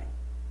anything.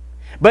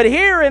 But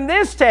here in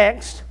this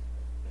text,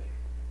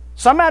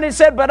 somebody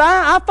said, but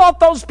I thought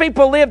those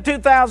people lived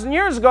 2,000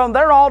 years ago and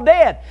they're all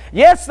dead.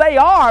 Yes, they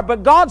are,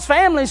 but God's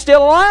family is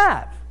still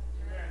alive.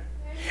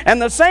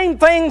 And the same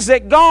things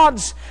that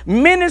God's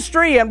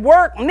ministry and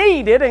work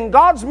needed, and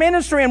God's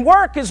ministry and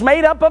work is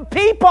made up of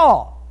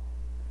people.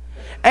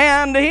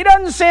 And He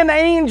doesn't send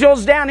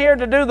angels down here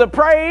to do the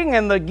praying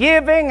and the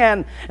giving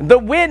and the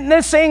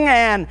witnessing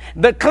and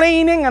the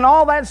cleaning and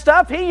all that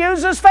stuff. He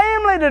uses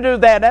family to do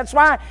that. That's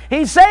why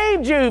He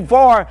saved you,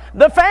 for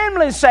the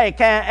family's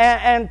sake,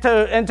 and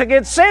to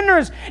get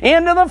sinners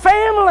into the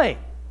family.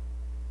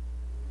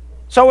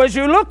 So as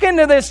you look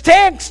into this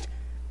text,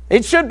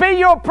 it should be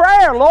your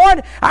prayer.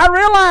 Lord, I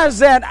realize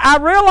that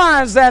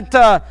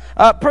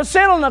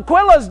Priscilla and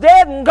Aquila is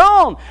dead and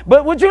gone,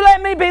 but would you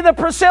let me be the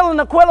Priscilla and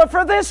Aquila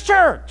for this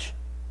church?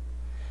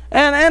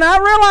 And I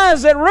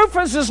realize that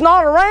Rufus is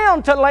not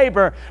around to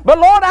labor, but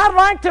Lord, I'd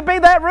like to be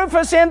that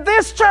Rufus in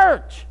this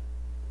church.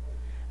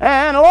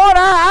 And Lord,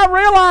 I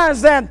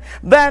realize that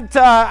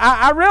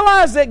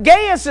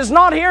Gaius is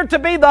not here to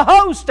be the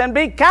host and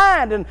be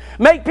kind and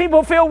make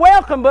people feel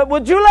welcome, but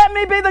would you let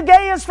me be the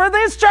Gaius for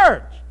this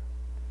church?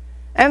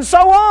 And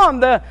so on,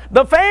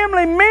 the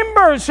family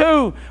members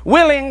who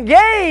will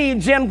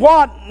engage in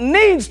what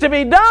needs to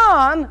be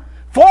done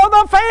for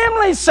the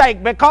family's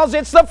sake, because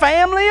it's the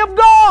family of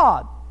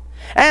God.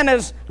 And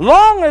as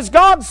long as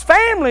God's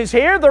family is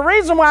here, the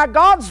reason why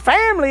God's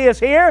family is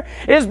here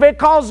is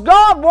because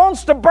God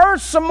wants to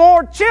birth some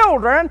more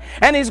children,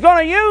 and He's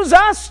going to use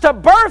us to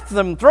birth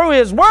them through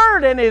His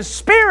Word and His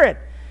Spirit.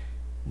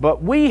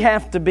 But we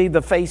have to be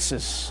the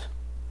faces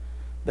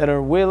that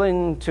are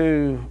willing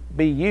to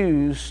be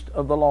used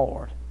of the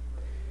Lord,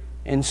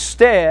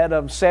 instead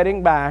of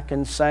sitting back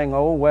and saying,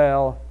 oh,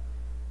 well,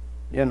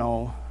 you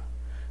know,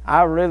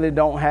 I really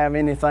don't have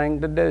anything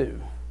to do.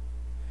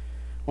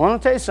 I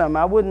want to tell you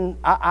something.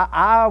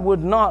 I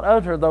would not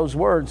utter those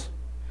words,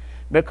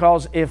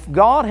 because if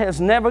God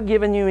has never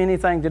given you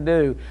anything to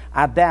do,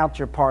 I doubt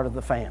you're part of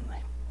the family.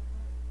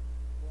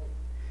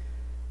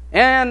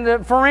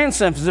 And for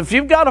instance, if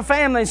you've got a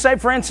family, say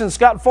for instance,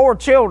 got 4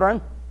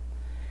 children,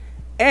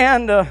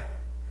 and the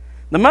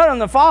mother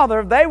and the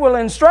father, they will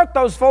instruct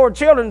those 4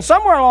 children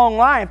somewhere along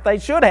life they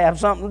should have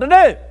something to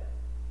do.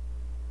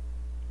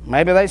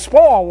 Maybe they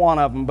spoil one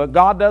of them, but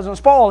God doesn't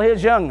spoil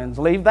His young'uns.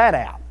 Leave that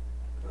out.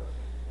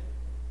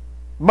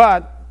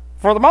 But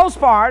for the most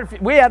part,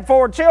 we had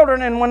 4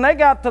 children, and when they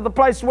got to the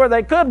place where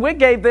they could, we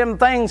gave them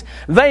things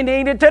they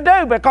needed to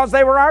do because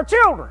they were our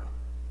children.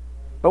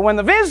 But when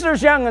the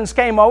visitors' young'uns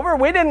came over,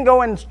 we didn't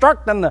go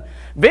instructing the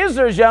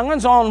visitors'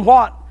 young'uns on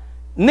what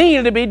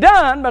needed to be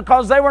done,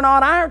 because they were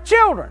not our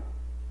children.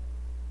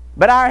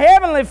 But our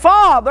Heavenly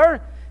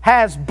Father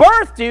has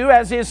birthed you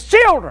as His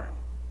children.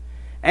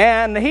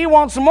 And He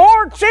wants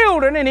more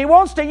children, and He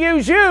wants to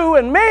use you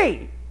and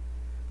me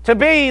to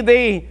be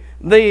the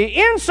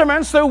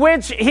instruments through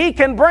which He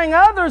can bring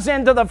others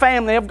into the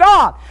family of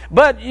God.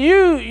 But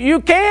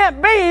you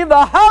can't be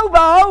the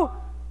hobo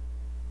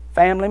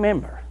family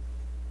member.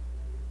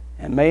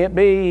 And may it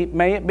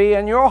be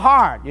in your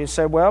heart. You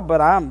say, well, but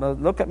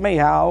look at me,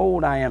 how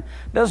old I am.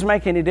 Doesn't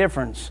make any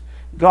difference.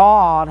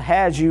 God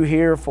has you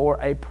here for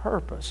a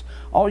purpose.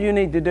 All you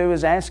need to do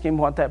is ask Him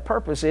what that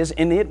purpose is,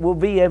 and it will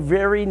be a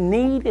very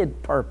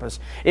needed purpose.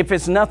 If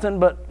it's nothing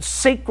but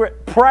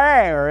secret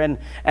prayer,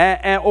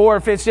 or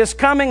if it's just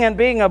coming and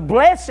being a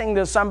blessing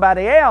to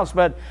somebody else,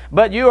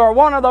 but you are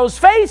one of those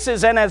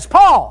faces. And as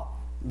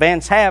Paul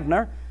Vance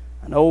Havner,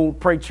 an old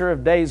preacher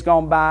of days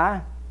gone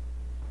by,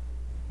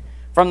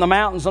 from the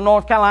mountains of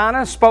North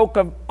Carolina, spoke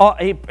of,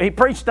 he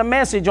preached a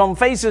message on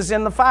faces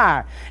in the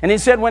fire. And he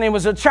said when he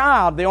was a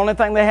child, the only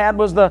thing they had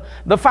was the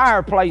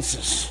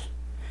fireplaces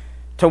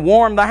to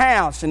warm the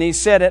house. And he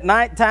said at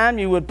nighttime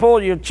you would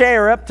pull your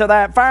chair up to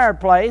that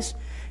fireplace.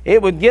 It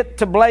would get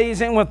to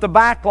blazing with the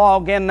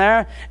backlog in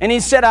there. And he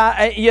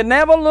said, you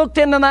never looked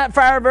into that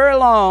fire very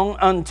long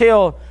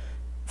until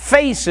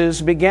faces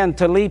began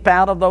to leap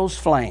out of those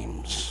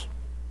flames.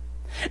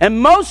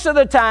 And most of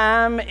the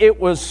time, it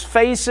was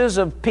faces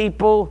of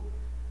people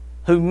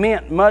who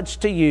meant much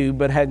to you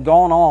but had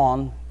gone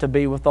on to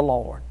be with the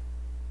Lord.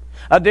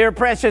 a dear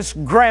precious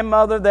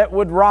grandmother that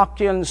would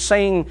rock you and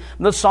sing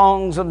the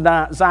songs of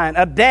Zion,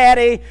 a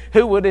daddy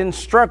who would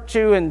instruct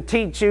you and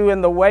teach you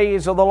in the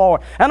ways of the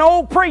Lord, an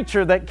old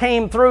preacher that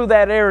came through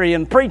that area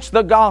and preached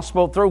the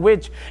gospel through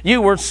which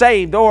you were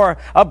saved, or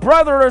a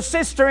brother or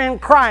sister in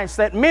Christ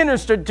that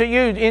ministered to you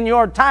in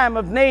your time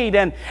of need,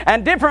 and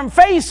different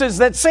faces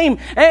that seem,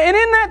 and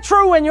isn't that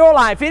true in your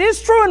life? It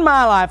is true in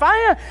my life.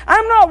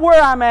 I'm not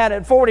where I'm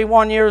at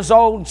 41 years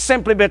old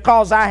simply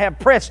because I have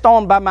pressed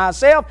on by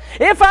myself.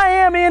 If I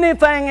am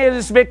anything, it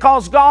is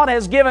because God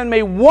has given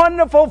me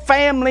wonderful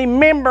family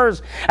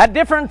members at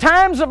different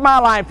times of my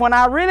life when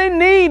I really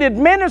needed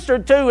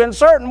ministered to in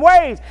certain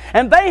ways.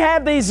 And they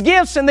have these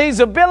gifts and these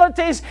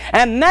abilities.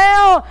 And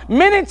now,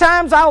 many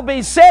times I'll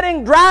be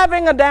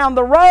driving down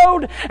the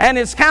road, and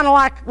it's kind of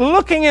like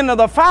looking into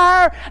the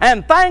fire,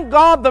 and thank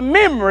God the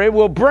memory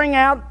will bring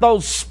out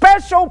those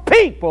special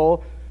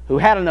people who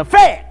had an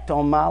effect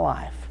on my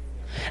life.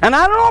 And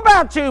I don't know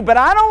about you, but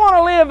I don't want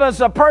to live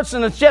as a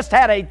person that's just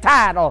had a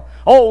title.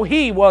 Oh,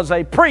 he was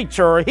a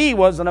preacher or he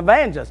was an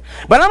evangelist.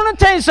 But I'm going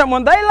to tell you something.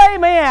 When they lay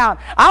me out,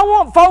 I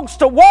want folks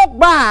to walk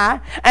by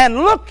and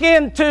look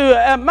into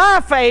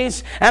my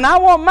face, and I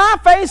want my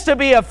face to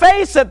be a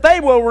face that they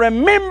will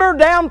remember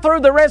down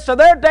through the rest of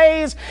their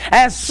days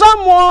as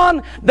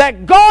someone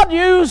that God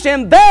used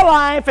in their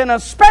life in a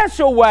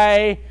special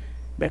way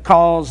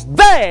because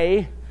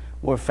they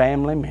were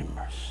family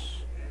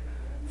members.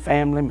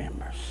 Family members.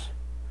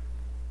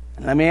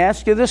 Let me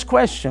ask you this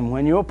question.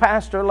 When your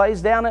pastor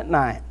lays down at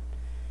night,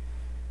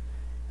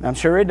 and I'm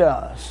sure he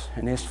does,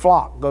 and his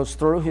flock goes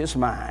through his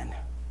mind,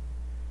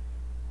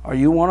 are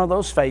you one of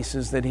those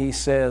faces that he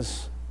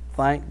says,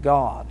 thank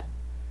God,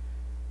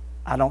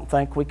 I don't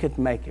think we could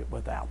make it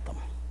without them.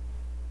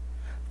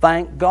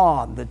 Thank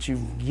God that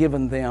you've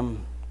given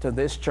them to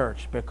this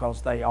church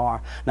because they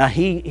are. Now,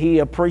 he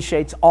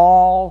appreciates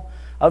all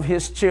of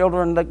his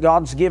children that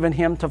God's given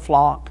him to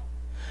flock.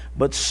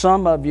 But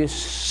some of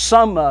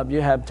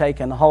you have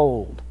taken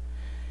hold,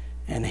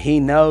 and he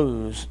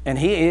knows, and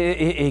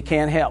he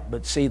can't help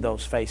but see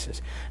those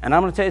faces. And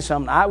I'm going to tell you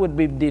something. I would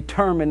be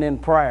determined in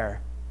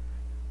prayer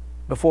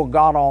before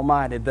God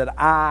Almighty that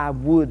I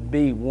would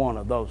be one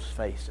of those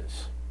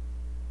faces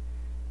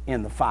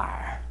in the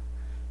fire,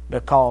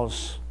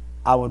 because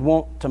I would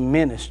want to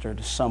minister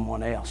to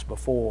someone else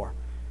before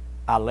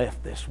I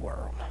left this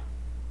world.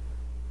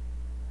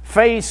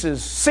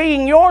 Faces,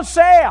 seeing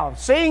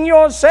yourself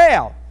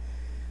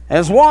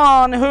as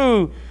one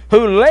who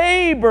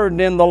labored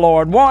in the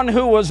Lord, one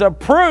who was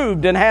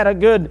approved and had a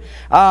good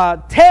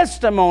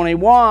testimony,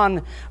 one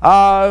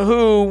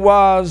who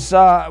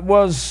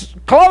was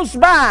close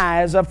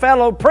by as a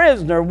fellow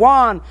prisoner,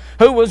 one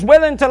who was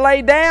willing to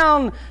lay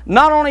down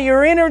not only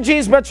your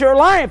energies but your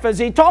life. As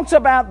he talks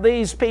about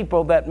these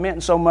people that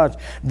meant so much,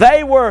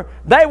 they were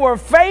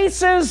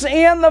faces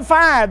in the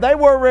fire. They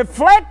were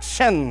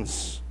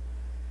reflections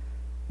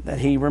that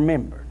he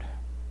remembered.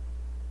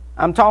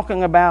 I'm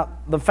talking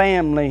about the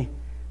family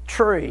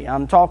tree.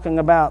 I'm talking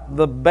about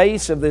the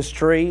base of this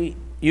tree.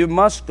 You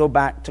must go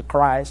back to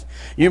Christ.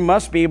 You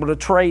must be able to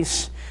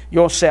trace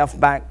yourself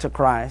back to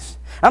Christ.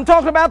 I'm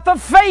talking about the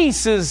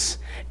faces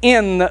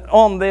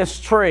on this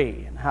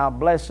tree and how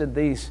blessed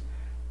these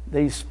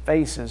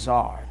faces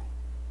are.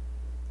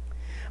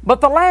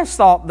 But the last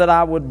thought that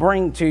I would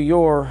bring to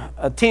your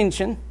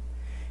attention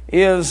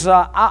is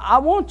I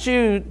want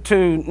you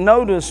to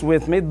notice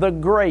with me the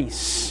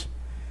grace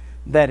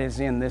that is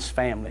in this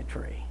family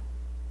tree.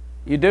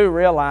 You do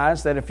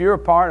realize that if you're a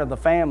part of the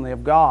family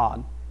of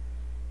God,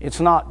 it's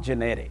not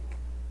genetic.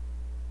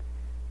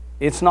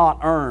 It's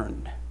not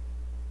earned.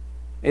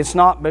 It's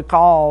not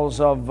because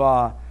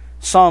of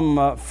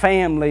some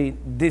family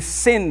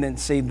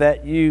descendancy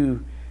that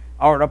you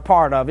are a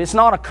part of. It's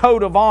not a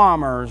coat of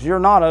armors. You're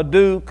not a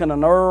duke and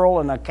an earl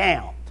and a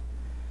count.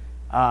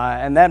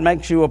 And that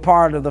makes you a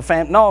part of the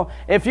family. No,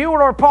 if you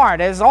were a part,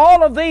 as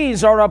all of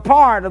these are a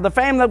part of the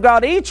family of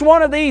God, each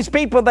one of these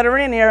people that are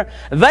in here,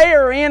 they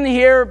are in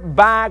here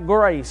by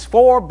grace.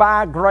 For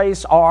by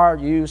grace are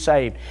you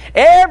saved.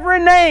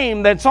 Every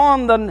name that's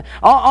on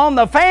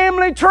the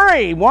family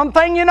tree, one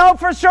thing you know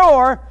for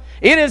sure,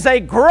 it is a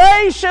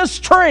gracious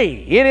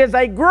tree. It is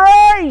a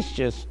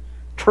gracious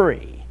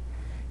tree.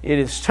 It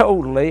is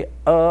totally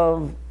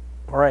of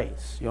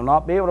grace. You'll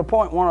not be able to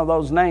point one of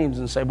those names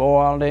and say, boy,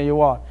 I'll tell you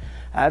what,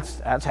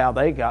 that's how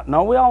they got.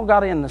 No, we all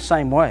got in the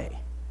same way.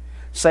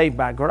 Saved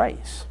by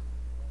grace.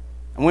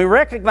 And we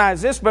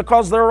recognize this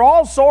because there are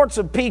all sorts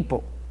of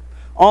people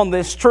on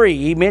this tree.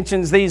 He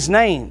mentions these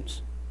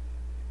names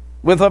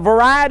with a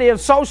variety of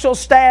social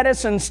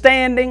status and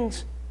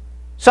standings.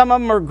 Some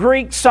of them are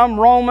Greeks, some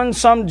Romans,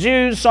 some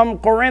Jews, some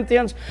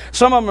Corinthians.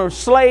 Some of them are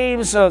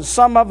slaves.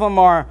 Some of them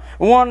are,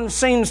 one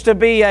seems to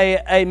be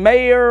a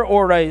mayor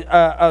or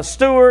a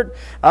steward.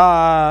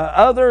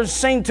 Others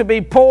seem to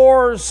be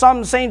poor.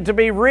 Some seem to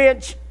be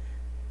rich.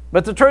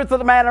 But the truth of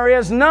the matter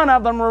is, none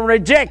of them were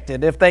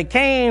rejected. If they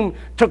came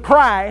to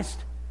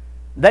Christ,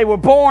 they were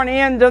born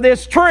into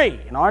this tree.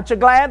 And aren't you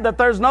glad that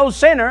there's no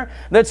sinner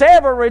that's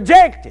ever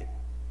rejected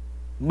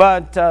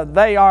But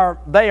they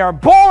are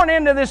born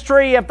into this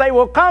tree. If they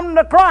will come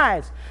to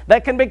Christ,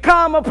 they can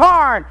become a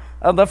part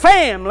of the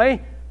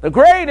family, the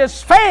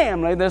greatest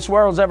family this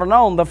world's ever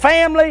known, the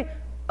family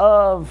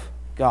of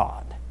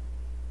God.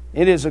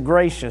 It is a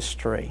gracious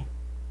tree.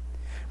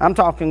 I'm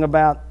talking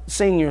about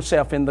seeing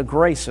yourself in the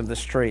grace of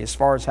this tree as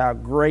far as how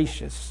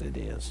gracious it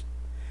is.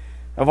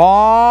 Of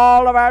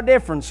all of our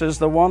differences,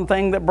 the one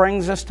thing that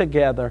brings us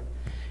together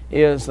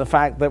is the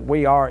fact that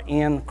we are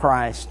in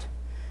Christ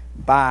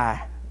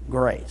by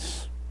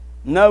grace.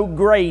 No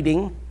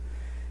grading.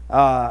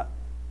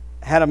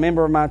 Had a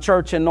member of my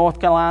church in North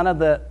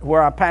Carolina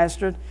where I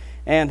pastored,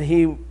 and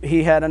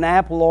he had an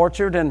apple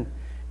orchard,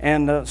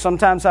 and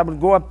sometimes I would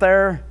go up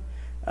there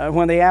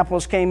when the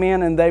apples came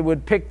in, and they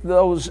would pick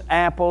those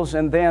apples,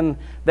 and then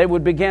they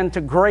would begin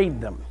to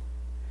grade them.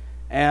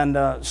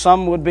 And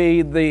some would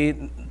be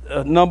the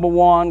number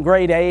one,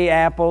 grade A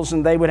apples,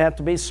 and they would have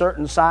to be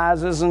certain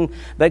sizes, and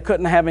they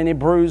couldn't have any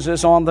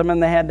bruises on them,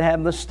 and they had to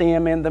have the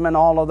stem in them and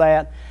all of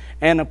that.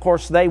 And of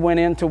course, they went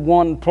into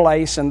one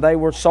place, and they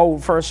were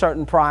sold for a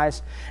certain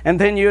price. And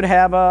then you'd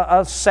have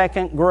a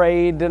second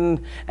grade,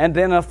 and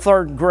then a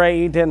third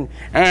grade,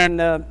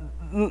 and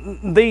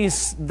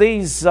these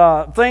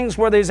things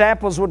where these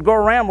apples would go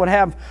around would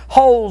have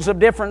holes of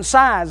different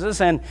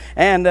sizes, and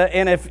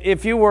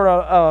if you were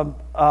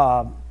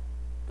a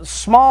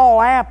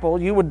small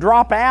apple, you would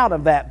drop out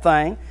of that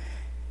thing,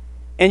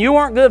 and you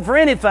weren't good for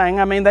anything.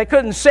 I mean, they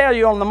couldn't sell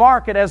you on the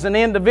market as an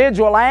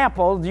individual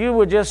apple. You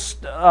were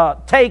just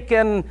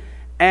taken,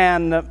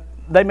 and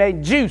they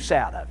made juice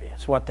out of you.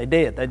 That's what they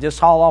did. They just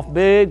haul off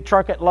big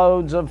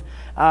truckloads of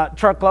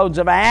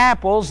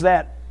apples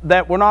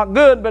that were not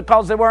good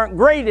because they weren't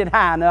graded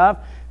high enough,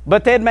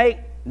 but they'd make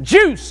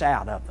juice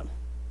out of them.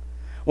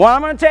 Well,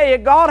 I'm going to tell you,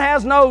 God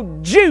has no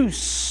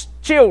juice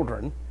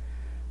children.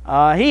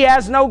 He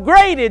has no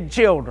graded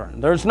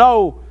children. There's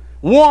no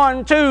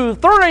 1, 2,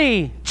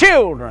 3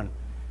 children.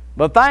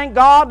 But thank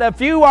God that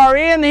if you are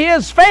in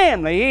His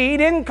family, He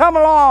didn't come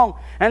along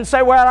and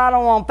say, well, I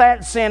don't want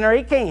that sinner.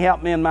 He can't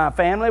help me in my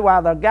family. Why,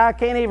 the guy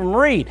can't even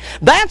read.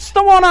 That's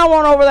the one I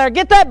want over there.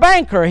 Get that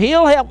banker.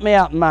 He'll help me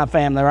out in my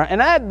family. Right?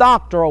 And that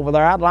doctor over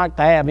there, I'd like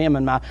to have him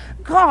in my...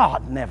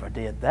 God never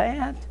did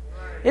that.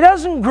 He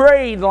doesn't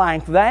grade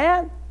like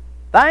that.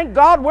 Thank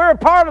God we're a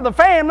part of the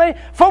family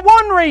for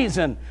one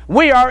reason.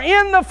 We are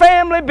in the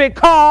family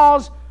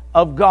because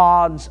of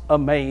God's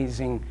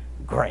amazing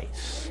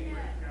grace.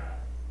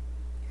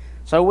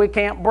 So we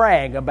can't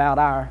brag about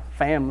our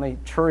family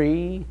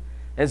tree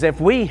as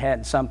if we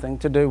had something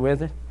to do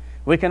with it.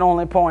 We can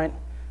only point,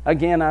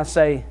 again I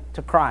say,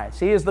 to Christ.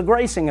 He is the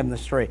gracing of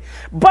this tree.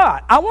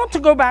 But I want to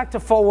go back to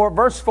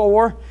verse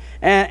 4,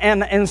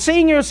 and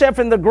seeing yourself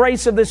in the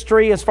grace of this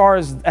tree as far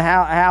as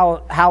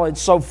how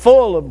it's so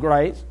full of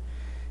grace,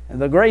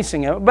 the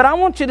gracing of it. But I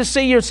want you to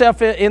see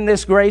yourself in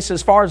this grace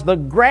as far as the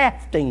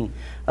grafting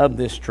of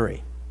this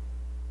tree.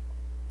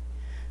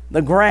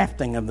 The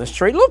grafting of this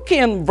tree. Look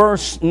in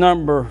verse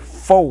number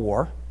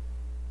 4.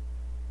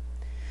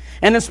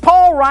 And as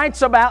Paul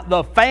writes about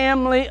the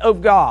family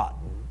of God,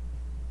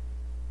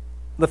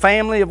 the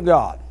family of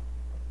God,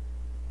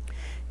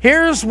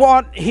 here's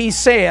what he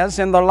says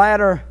in the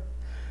latter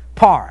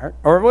part,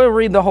 or we'll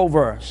read the whole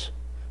verse.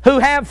 Who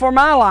have for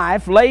my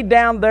life laid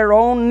down their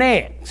own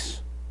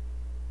necks,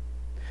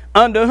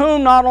 unto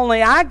whom not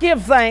only I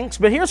give thanks,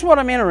 but here's what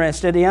I'm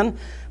interested in,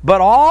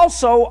 but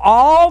also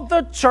all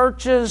the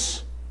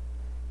churches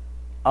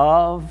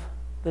of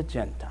the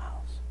Gentiles.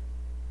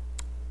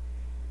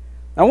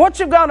 Now what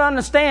you've got to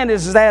understand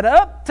is that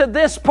up to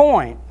this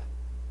point,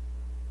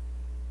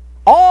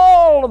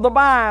 all of the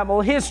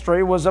Bible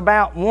history was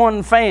about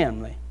one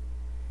family,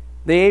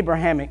 the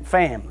Abrahamic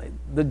family,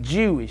 the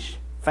Jewish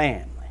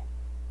family.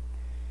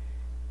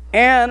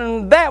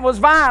 And that was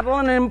vital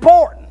and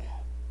important,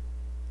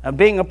 of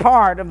being a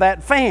part of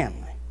that family.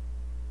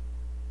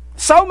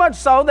 So much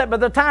so that by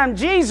the time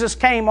Jesus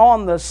came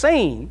on the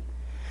scene,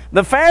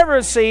 the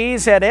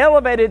Pharisees had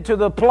elevated to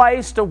the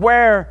place to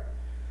where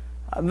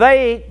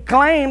they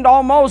claimed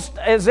almost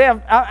as if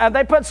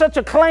they put such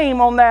a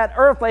claim on that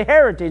earthly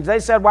heritage. They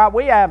said, well,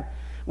 we have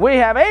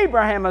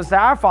Abraham as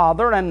our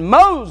father and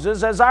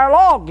Moses as our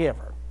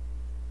lawgiver.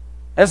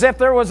 As if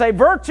there was a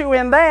virtue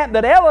in that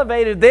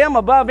elevated them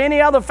above any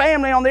other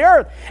family on the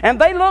earth. And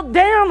they looked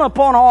down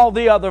upon all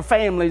the other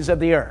families of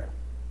the earth.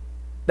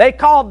 They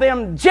called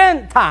them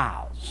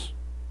Gentiles.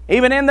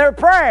 Even in their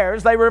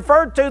prayers, they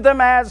referred to them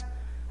as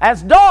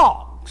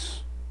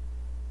dogs.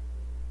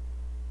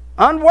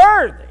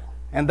 Unworthy.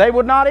 And they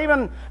would not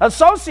even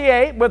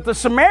associate with the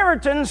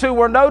Samaritans, who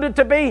were noted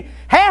to be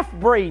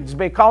half-breeds,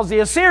 because the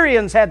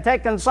Assyrians had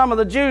taken some of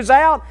the Jews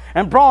out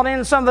and brought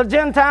in some of the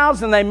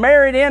Gentiles, and they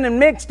married in and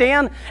mixed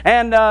in,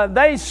 and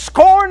they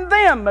scorned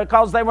them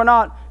because they were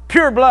not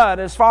pure blood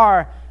as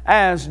far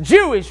as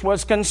Jewish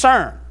was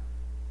concerned.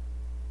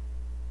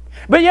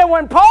 But yet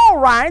when Paul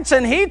writes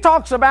and he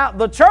talks about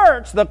the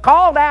church, the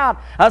called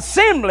out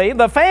assembly,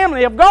 the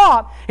family of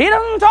God, he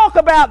doesn't talk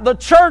about the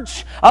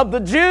church of the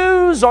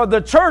Jews or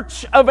the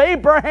church of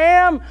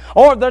Abraham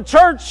or the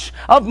church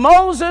of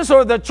Moses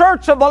or the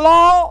church of the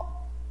law.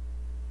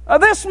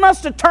 This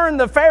must have turned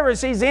the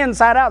Pharisees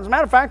inside out. As a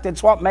matter of fact,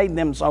 it's what made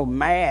them so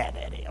mad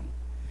at him.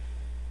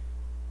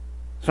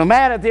 So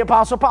mad at the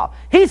Apostle Paul.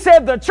 He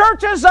said the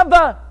churches of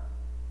the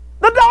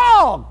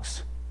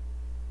dogs.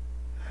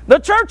 The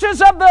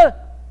churches of the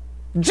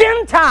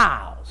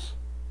Gentiles.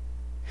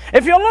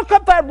 If you look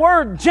up that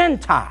word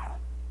Gentile,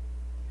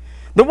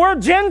 the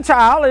word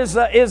Gentile is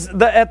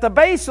at the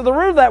base of the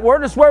root of that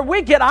word is where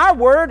we get our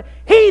word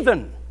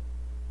heathen.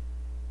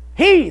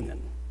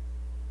 Heathen.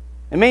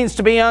 It means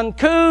to be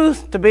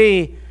uncouth, to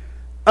be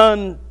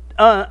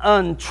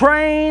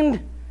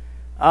untrained.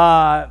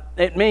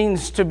 It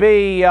means to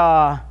be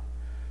of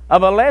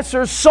a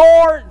lesser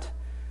sort.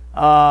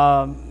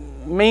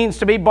 Means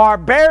to be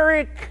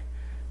barbaric.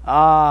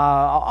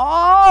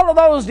 All of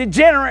those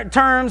degenerate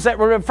terms that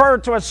were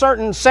referred to a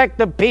certain sect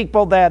of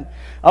people that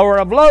are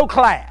of low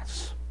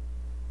class.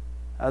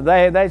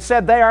 They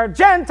said they are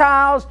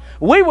Gentiles.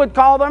 We would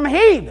call them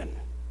heathen.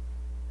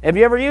 Have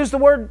you ever used the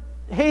word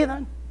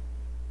heathen?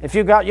 If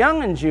you've got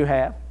young'uns, you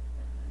have.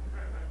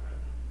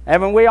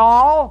 Haven't we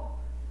all?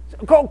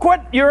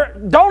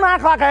 Don't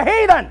act like a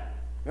heathen.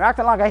 You're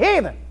acting like a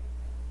heathen.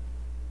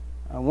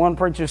 One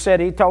preacher said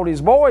he told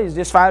his boy, he's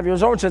just 5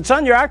 years old, said,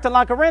 son, you're acting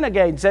like a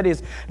renegade. Said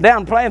he's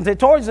down playing with the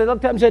toys. He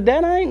looked up and said,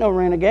 Dad, I ain't no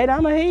renegade.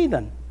 I'm a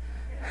heathen.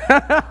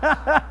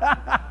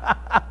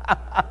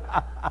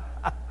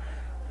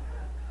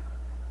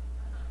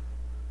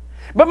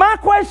 But my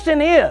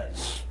question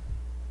is,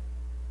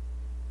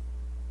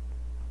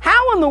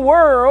 how in the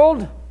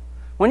world,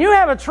 when you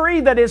have a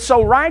tree that is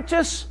so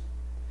righteous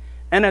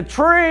and a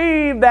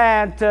tree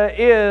that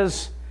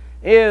is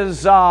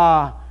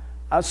so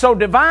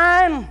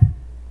divine,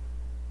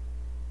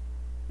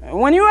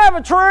 when you have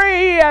a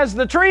tree as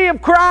the tree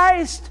of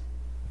Christ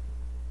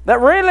that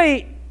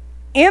really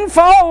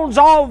enfolds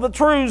all the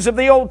truths of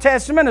the Old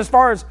Testament as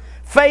far as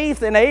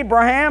faith in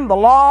Abraham, the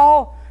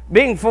law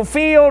being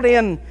fulfilled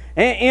in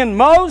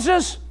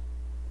Moses,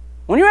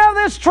 when you have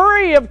this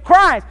tree of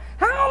Christ,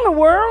 how in the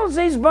world does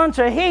these bunch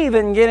of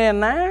heathen get in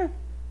there?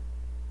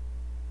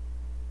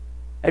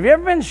 Have you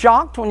ever been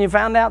shocked when you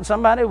found out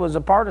somebody was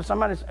a part of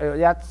somebody's...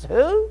 That's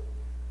who?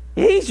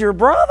 He's your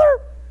brother?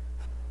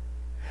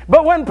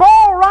 But when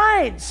Paul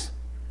writes,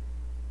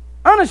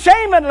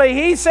 unashamedly,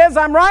 he says,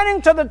 I'm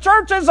writing to the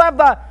churches of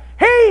the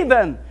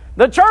heathen,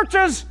 the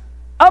churches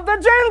of the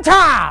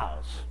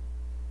Gentiles,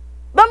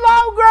 the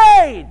low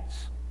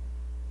grades.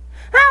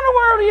 How in the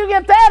world do you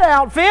get that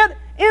outfit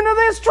into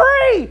this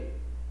tree?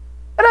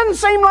 It doesn't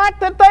seem like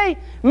that they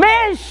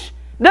mesh.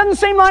 It doesn't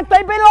seem like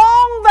they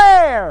belong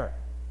there.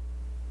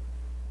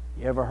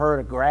 You ever heard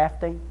of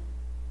grafting?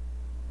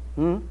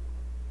 Let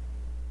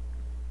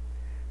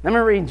me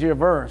read you a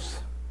verse.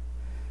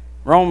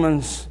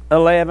 Romans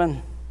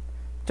 11,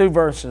 2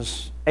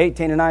 verses,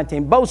 18 and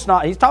 19. Boast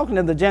not, he's talking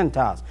to the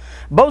Gentiles.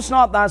 Boast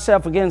not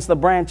thyself against the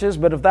branches,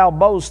 but if thou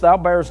boast, thou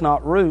bearest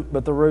not root,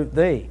 but the root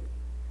thee.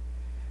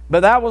 But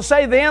thou wilt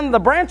say then, the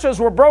branches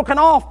were broken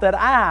off, that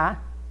I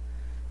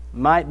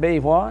might be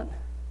what?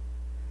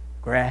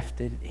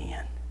 Grafted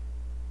in.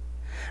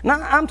 Now,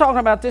 I'm talking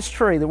about this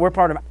tree that we're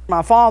part of.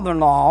 My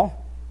father-in-law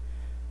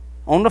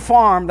on the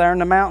farm there in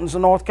the mountains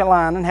of North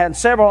Carolina and had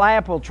several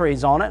apple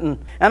trees on it.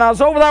 And I was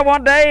over there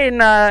one day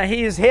and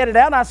he's headed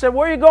out. And I said,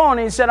 where are you going?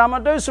 He said, I'm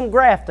going to do some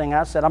grafting.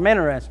 I said, I'm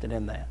interested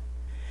in that.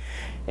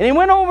 And he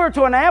went over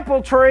to an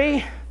apple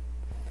tree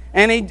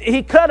and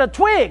he cut a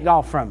twig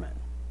off from it.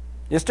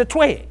 Just a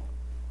twig.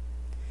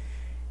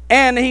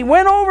 And he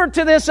went over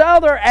to this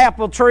other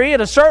apple tree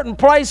at a certain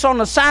place on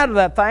the side of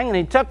that thing and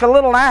he took a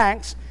little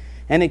axe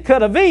and he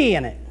cut a V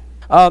in it.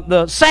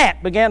 The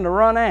sap began to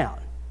run out.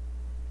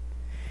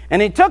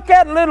 And he took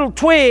that little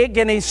twig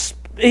and he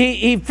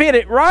fit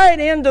it right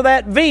into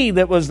that V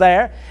that was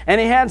there,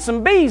 and he had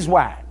some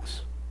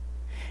beeswax.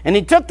 And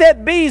he took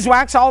that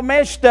beeswax all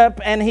meshed up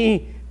and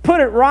he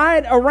put it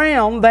right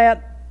around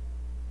that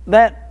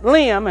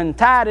limb and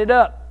tied it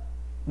up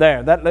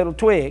there, that little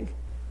twig.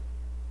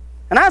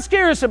 And I was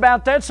curious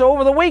about that, so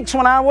over the weeks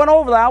when I went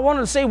over there, I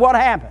wanted to see what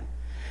happened.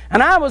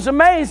 And I was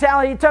amazed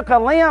how he took a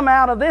limb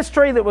out of this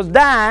tree that was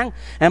dying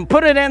and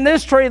put it in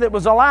this tree that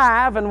was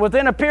alive. And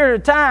within a period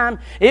of time,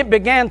 it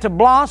began to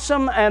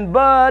blossom and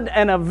bud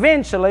and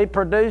eventually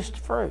produced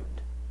fruit.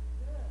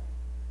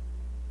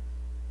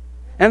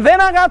 And then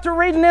I got to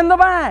reading in the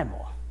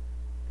Bible.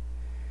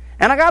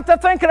 And I got to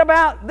thinking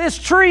about this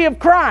tree of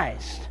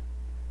Christ,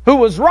 who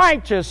was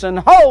righteous and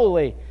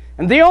holy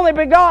and the only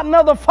begotten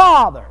of the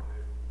Father,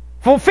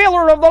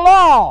 fulfiller of the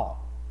law,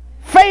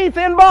 faith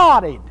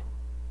embodied.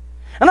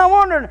 And I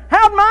wondered,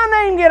 how'd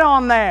my name get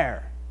on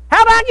there?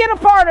 How'd I get a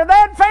part of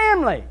that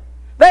family?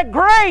 That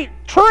great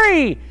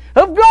tree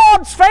of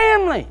God's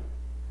family.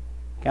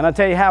 Can I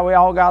tell you how we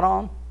all got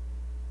on?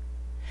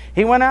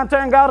 He went out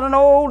there and got an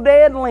old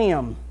dead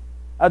limb,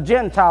 a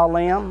Gentile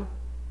limb,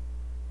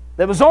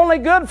 that was only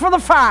good for the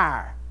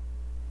fire,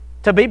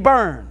 to be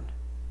burned.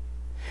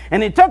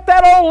 And he took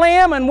that old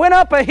lamb and went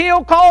up a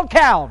hill called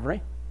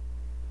Calvary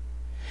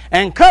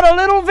and cut a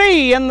little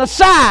V in the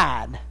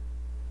side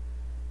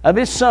of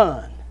his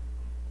son.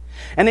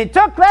 And he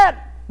took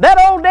that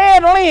old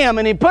dead limb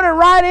and he put it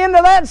right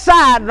into that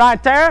side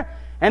right there.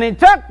 And he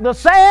took the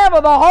salve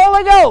of the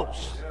Holy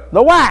Ghost,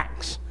 the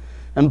wax,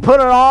 and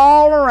put it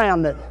all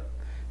around it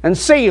and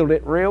sealed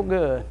it real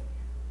good.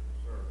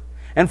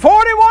 And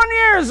 41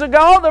 years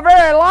ago, the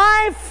very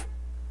life,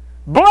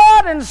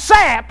 blood, and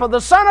sap of the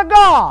Son of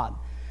God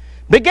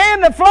began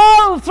to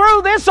flow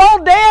through this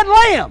old dead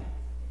limb.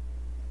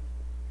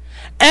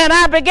 And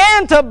I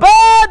began to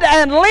bud,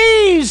 and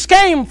leaves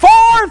came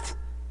forth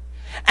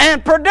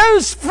and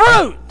produced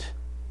fruit.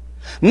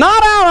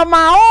 Not out of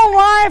my own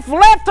life,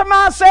 left to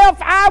myself,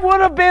 I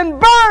would have been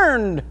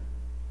burned.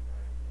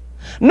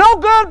 No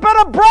good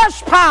but a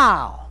brush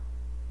pile.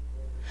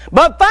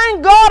 But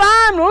thank God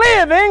I'm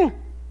living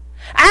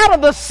out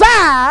of the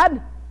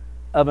side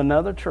of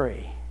another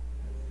tree.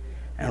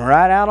 And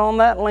right out on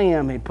that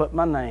limb, he put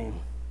my name.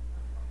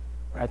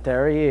 Right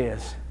there he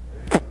is.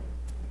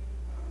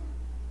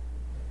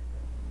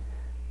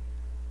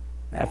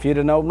 Now, if you'd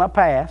have known my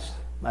past,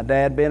 my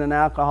dad being an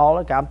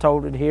alcoholic, I've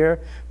told it here.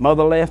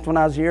 Mother left when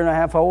I was a year and a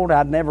half old.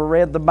 I'd never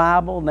read the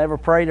Bible, never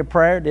prayed a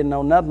prayer, didn't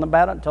know nothing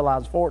about it until I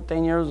was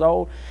 14 years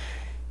old.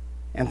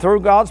 And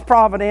through God's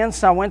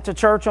providence, I went to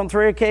church on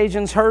 3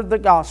 occasions, heard the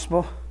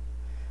gospel.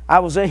 I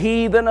was a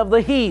heathen of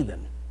the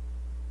heathen.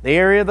 The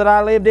area that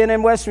I lived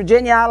in West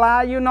Virginia, I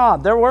lie you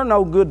not, there were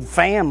no good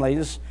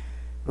families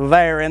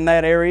there in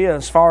that area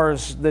as far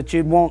as that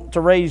you'd want to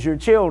raise your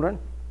children.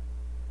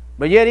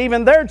 But yet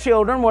even their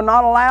children were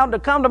not allowed to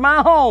come to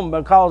my home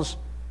because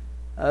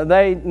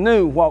they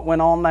knew what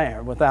went on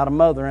there without a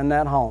mother in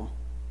that home.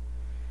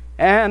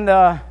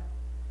 And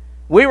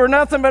we were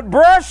nothing but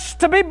brush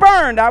to be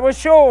burned, I was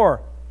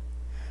sure.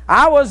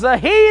 I was a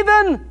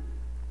heathen,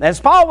 as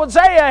Paul would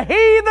say, a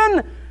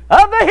heathen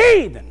of the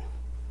heathen.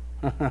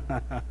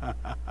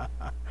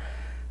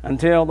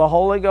 Until the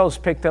Holy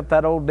Ghost picked up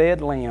that old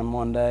dead limb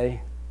one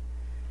day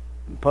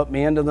and put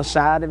me into the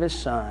side of his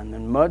Son.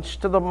 And much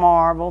to the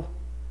marvel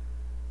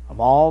of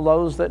all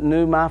those that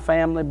knew my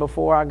family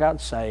before I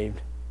got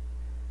saved,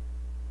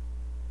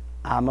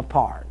 I'm a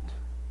part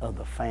of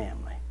the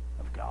family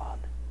of God.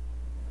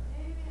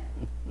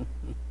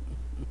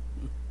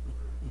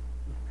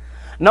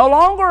 No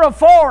longer a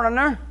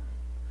foreigner,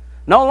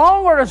 no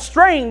longer a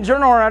stranger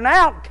nor an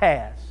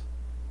outcast,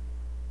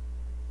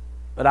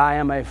 but I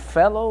am a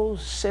fellow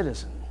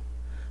citizen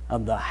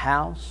of the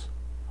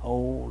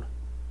household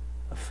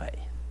of faith.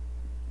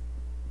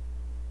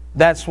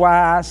 That's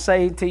why I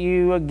say to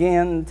you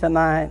again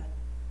tonight,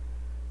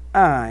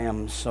 I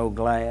am so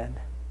glad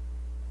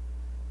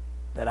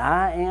that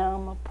I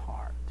am a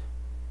part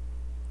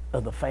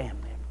of the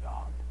family of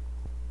God.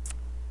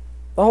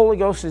 The Holy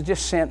Ghost has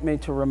just sent me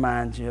to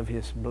remind you of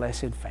His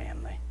blessed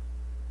family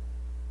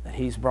that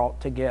He's brought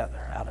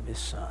together out of His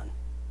Son.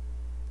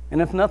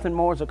 And if nothing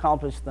more is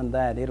accomplished than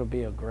that, it'll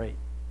be a great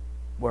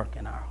work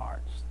in our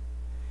hearts.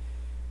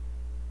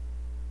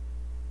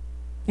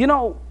 You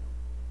know,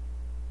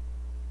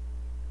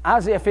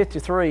 Isaiah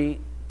 53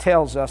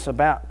 tells us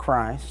about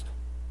Christ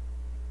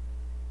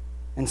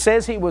and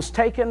says He was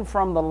taken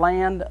from the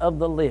land of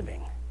the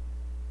living.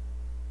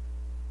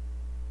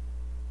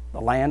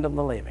 The land of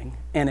the living.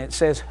 And it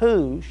says,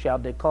 who shall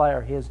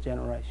declare His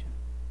generation?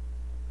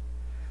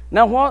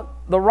 Now what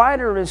the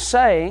writer is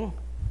saying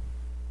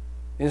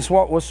is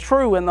what was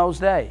true in those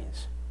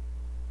days.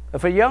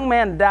 If a young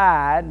man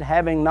died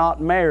having not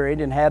married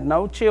and had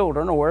no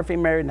children, or if he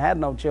married and had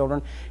no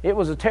children, it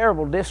was a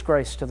terrible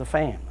disgrace to the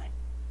family.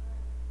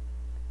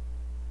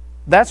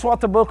 That's what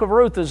the book of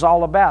Ruth is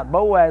all about.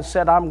 Boaz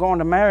said, I'm going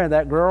to marry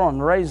that girl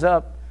and raise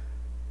up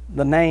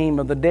the name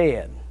of the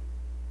dead.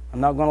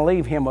 I'm not going to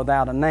leave him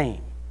without a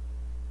name.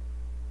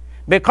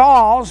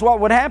 Because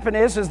what would happen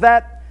is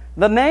that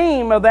the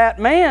name of that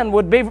man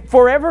would be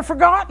forever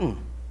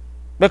forgotten.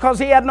 Because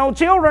he had no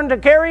children to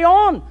carry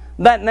on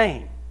that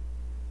name.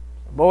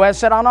 Boaz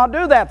said, I'll not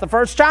do that. The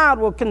first child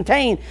will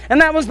contain.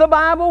 And that was the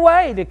Bible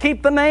way, to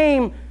keep the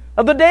name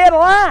of the dead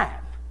alive.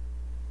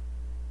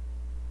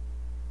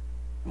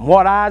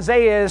 What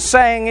Isaiah is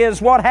saying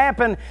is what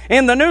happened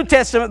in the New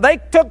Testament. They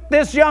took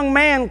this young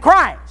man,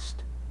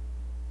 Christ,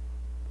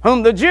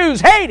 whom the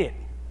Jews hated,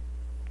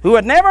 who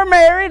had never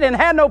married and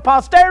had no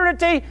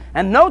posterity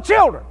and no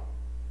children.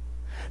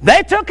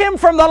 They took him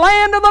from the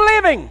land of the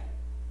living,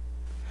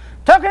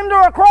 took him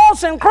to a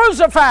cross and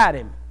crucified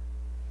him.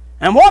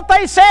 And what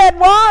they said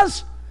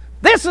was,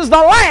 this is the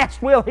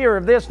last we'll hear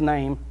of this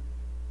name.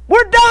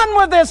 We're done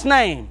with this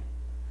name.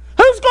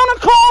 Who's going to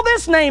call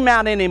this name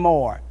out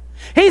anymore?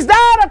 He's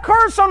died a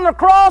curse on the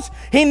cross.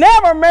 He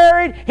never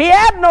married. He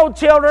had no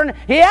children.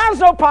 He has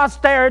no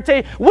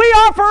posterity. We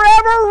are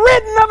forever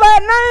ridden of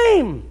that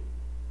name.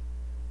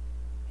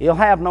 He'll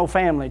have no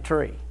family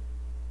tree.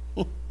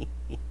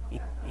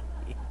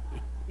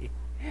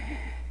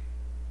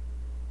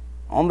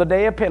 On the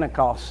day of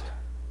Pentecost,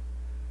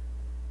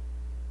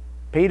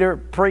 Peter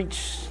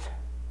preached,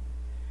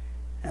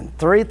 and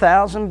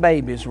 3,000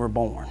 babies were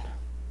born.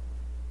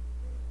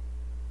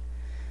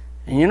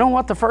 And you know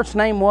what the first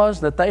name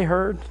was that they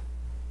heard?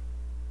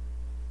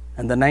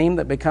 And the name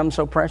that becomes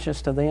so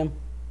precious to them?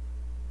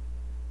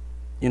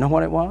 You know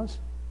what it was?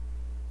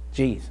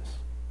 Jesus.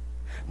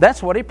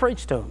 That's what he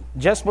preached to them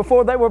just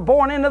before they were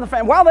born into the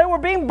family, while they were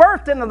being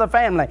birthed into the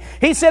family.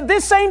 He said,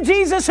 this same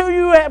Jesus who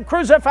you have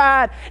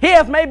crucified, he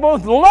hath made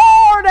both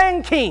Lord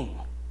and King.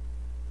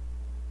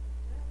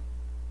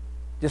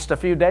 Just a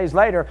few days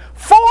later,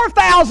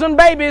 4,000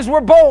 babies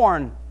were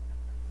born.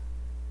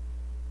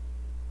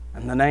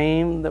 And the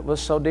name that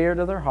was so dear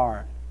to their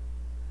heart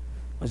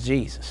was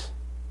Jesus.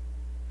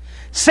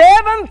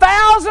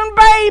 7,000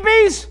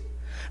 babies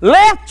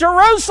left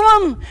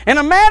Jerusalem in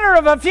a matter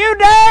of a few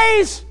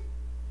days.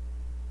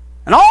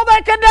 And all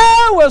they could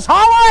do was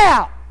holler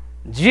out,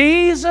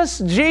 Jesus,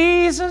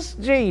 Jesus,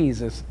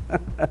 Jesus.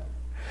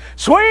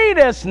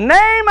 Sweetest name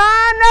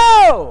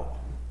I know.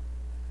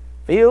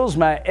 Fills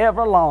my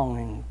ever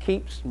longing,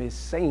 keeps me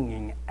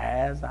singing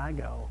as I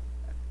go.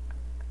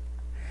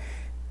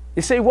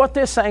 You see, what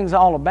this thing's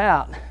all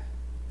about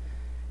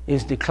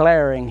is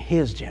declaring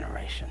His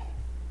generation.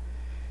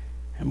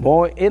 And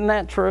boy, isn't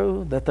that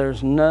true? That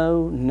there's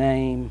no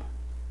name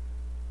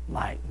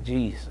like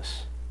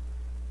Jesus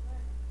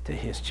to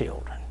His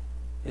children.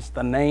 It's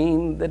the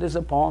name that is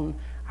upon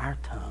our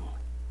tongue.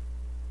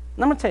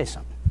 And I'm going to tell you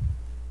something.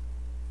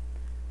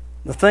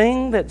 The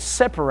thing that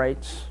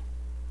separates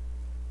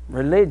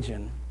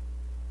religion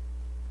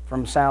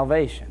from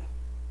salvation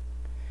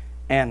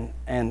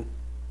and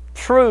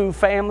true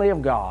family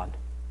of God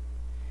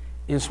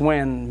is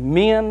when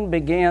men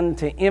begin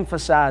to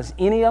emphasize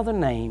any other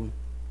name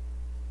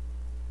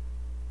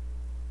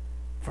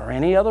for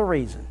any other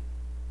reason,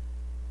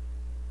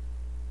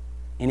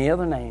 any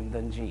other name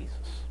than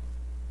Jesus.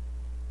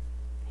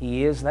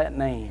 He is that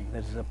name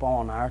that is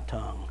upon our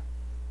tongue,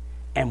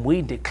 and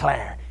we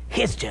declare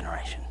His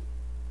generation.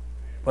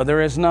 For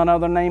there is none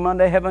other name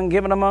under heaven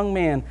given among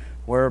men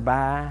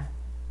whereby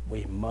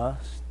we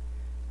must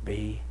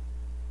be